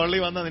 നീ എന്റെ വള്ളി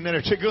വന്ന നിന്നെ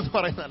രക്ഷിക്കുമെന്ന്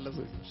പറയുന്നതല്ല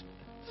സുവിശേഷം.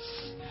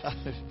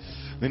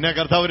 നിന്നെ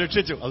കർത്താവ്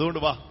രക്ഷിച്ചു, അതുകൊണ്ട്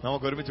വാ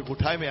നമുക്ക് ഒരുമിച്ച്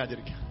കൂട്ടായ്മ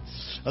ആചരിക്കാം.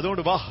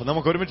 അതുകൊണ്ട് വാ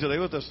നമുക്ക് ഒരുമിച്ച്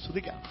ദൈവത്തെ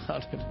സ്തുതിക്കാം.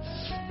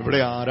 ഇവിടെ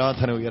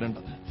ആരാധന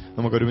ഉയരേണ്ടത്.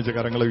 നമുക്ക് ഒരുമിച്ച്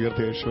കരങ്ങളെ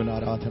ഉയർത്തി യേശുവിന്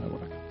ആരാധന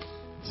കൊടുക്കാം.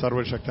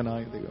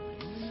 സർവശക്തനായ ദൈവം,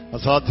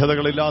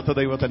 അസാധ്യതകളില്ലാത്ത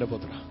ദൈവത്തിന്റെ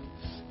പുത്ര,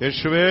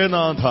 യേശുവേ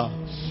നാഥ.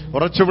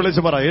 ഉറച്ചു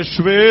വിളിച്ച് പറ,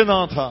 യേശുവേ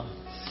നാഥ.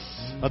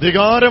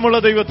 അധികാരമുള്ള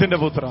ദൈവത്തിന്റെ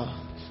പുത്ര,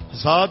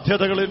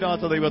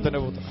 അസാധ്യതകളില്ലാത്ത ദൈവത്തിന്റെ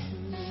പുത്ര,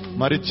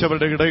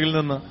 മരിച്ചവരുടെ ഇടയിൽ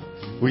നിന്ന്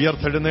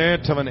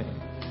ഉയർത്തെഴുന്നേറ്റവനെ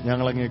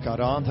ഞങ്ങളങ്ങേക്ക്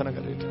ആരാധന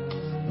കരയില്ല.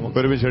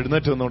 നമുക്കൊരുമിച്ച്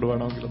എഴുന്നേറ്റ് നിന്നുകൊണ്ട്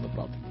വേണമെങ്കിലൊന്ന്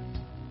പ്രാർത്ഥിക്കാം.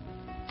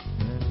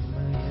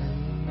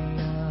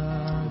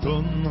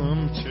 ഇതൊന്നും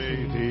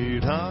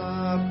ചെയ്തിടാത്തവൻ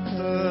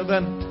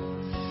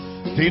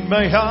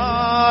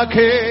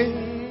തിന്മയാകെ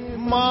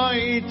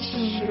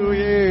മായിച്ചു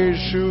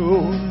യേശു,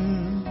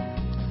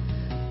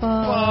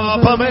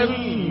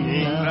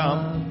 പാപമെല്ലാം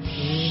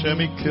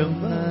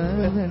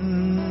ക്ഷമിക്കുന്നവൻ,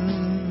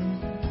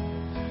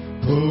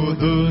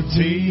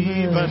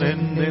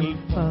 പുതുജീവനെന്നിൽ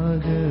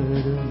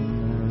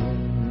പകരുന്നവൻ,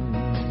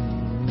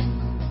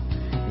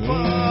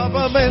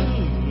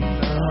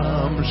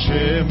 പാപമെല്ലാം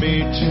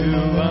ക്ഷമിച്ചു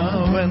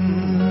അവൻ,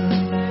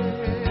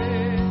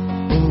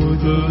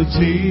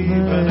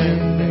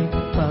 പുതുജീവനെന്നിൽ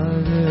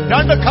പകരുന്നവൻ.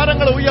 രണ്ട്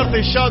കരങ്ങൾ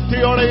ഉയർത്തി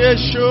ശക്തിയോടെ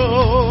യേശു,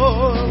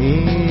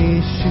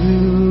 യേശു,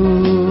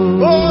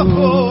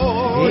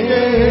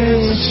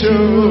 യേശു,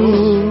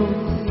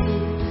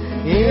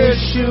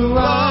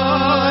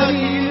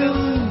 യേശുവായും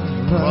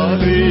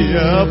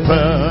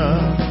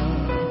വലിയവൻ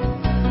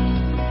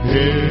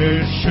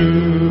യേശു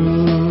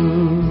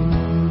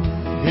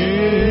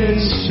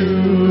യേശു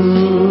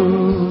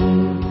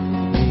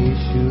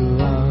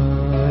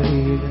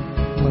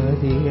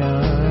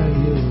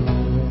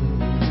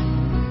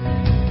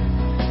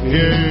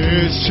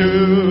യേശു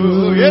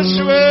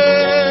യേശുവേ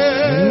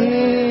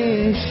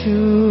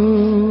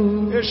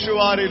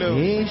യേശുവാരിലും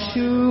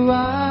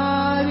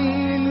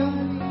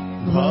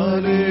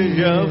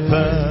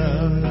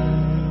വലിയവൻ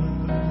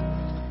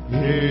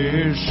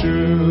യേശു.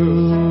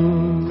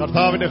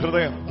 കർത്താവിന്റെ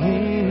ഹൃദയം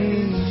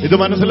ഇത്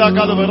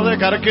മനസ്സിലാക്കാതെ വെറുതെ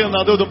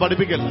കരയ്ക്കുന്ന അതും ഇതും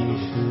പഠിപ്പിക്കല്ല.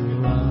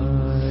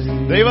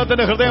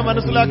 ദൈവത്തിന്റെ ഹൃദയം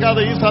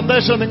മനസ്സിലാക്കാതെ ഈ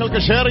സന്ദേശം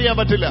നിങ്ങൾക്ക് ഷെയർ ചെയ്യാൻ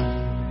പറ്റില്ല.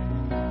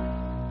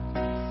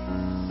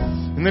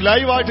 ഇന്ന്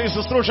ലൈവായിട്ട് ഈ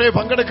ശുശ്രൂഷയെ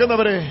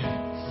പങ്കെടുക്കുന്നവരെ,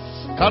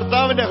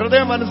 കർത്താവിന്റെ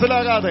ഹൃദയം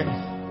മനസ്സിലാകാതെ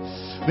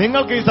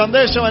നിങ്ങൾക്ക് ഈ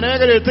സന്ദേശം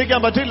അനേകരെ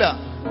എത്തിക്കാൻ പറ്റില്ല.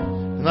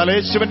 എന്നാൽ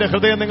യേശുവിന്റെ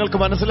ഹൃദയം നിങ്ങൾക്ക്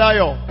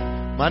മനസ്സിലായോ?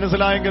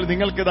 മനസ്സിലായെങ്കിൽ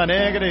നിങ്ങൾക്കിത്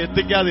അനേകരെ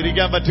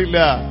എത്തിക്കാതിരിക്കാൻ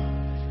പറ്റില്ല.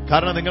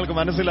 കാരണം നിങ്ങൾക്ക്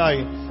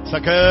മനസ്സിലായി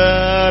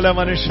സകല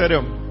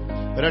മനുഷ്യരും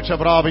രക്ഷ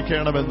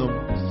പ്രാപിക്കണമെന്നും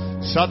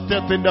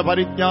സത്യത്തിന്റെ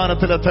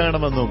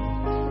പരിജ്ഞാനത്തിലെത്തണമെന്നും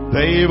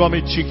ദൈവം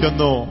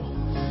ഇച്ഛിക്കുന്നു.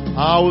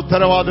 ആ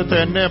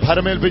ഉത്തരവാദിത്വം എന്നെ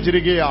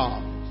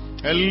ഭരമേൽപ്പിച്ചിരിക്കുക.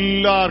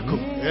 എല്ലാവർക്കും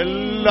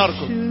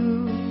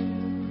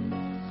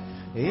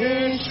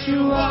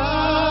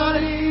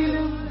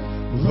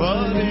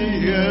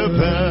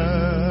വലിയവൻ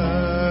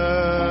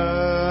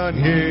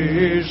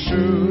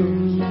യേശു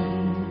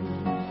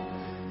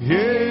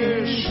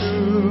യേശു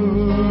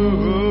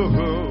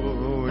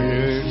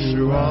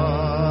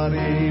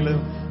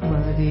യേശുവാരിലും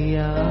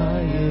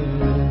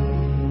മതിയായവൻ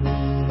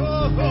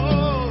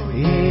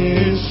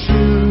യേശു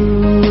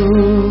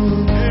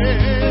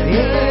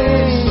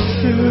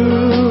യേശു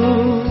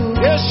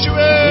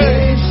യേശുവേ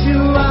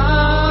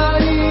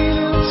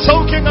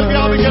സൗഖ്യങ്ങൾ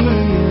വ്യാപിക്കുന്നു.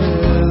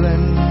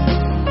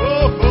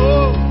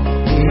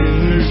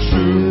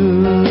 യേശു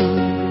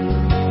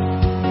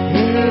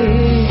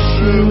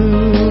യേശു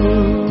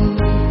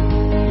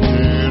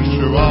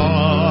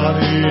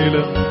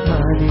യേശുവാരിലും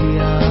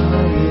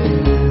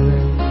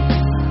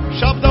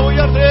ശബ്ദം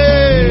ഉയർത്തേ.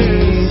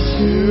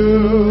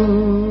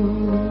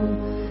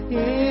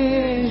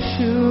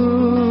 യേശു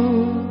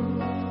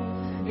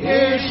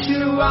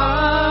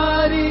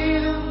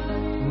യേശുവാരിലും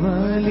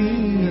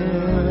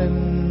വലിയവൻ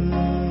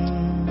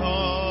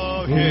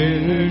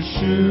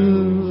യേശു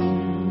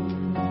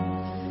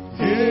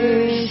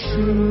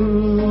യേശു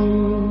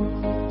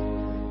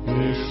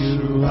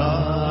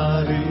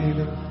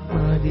യേശുവാരിലും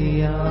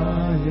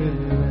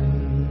മതിയായവൻ.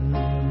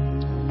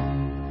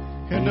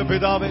 എന്റെ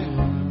പിതാവേ,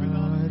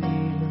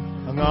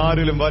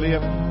 അങ്ങാരിലും വലിയ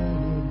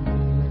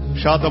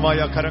ശാന്തമായ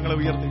കരങ്ങളെ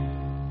ഉയർത്തി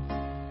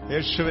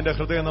യേശുവിന്റെ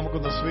ഹൃദയം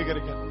നമുക്കൊന്ന്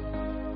സ്വീകരിക്കാം.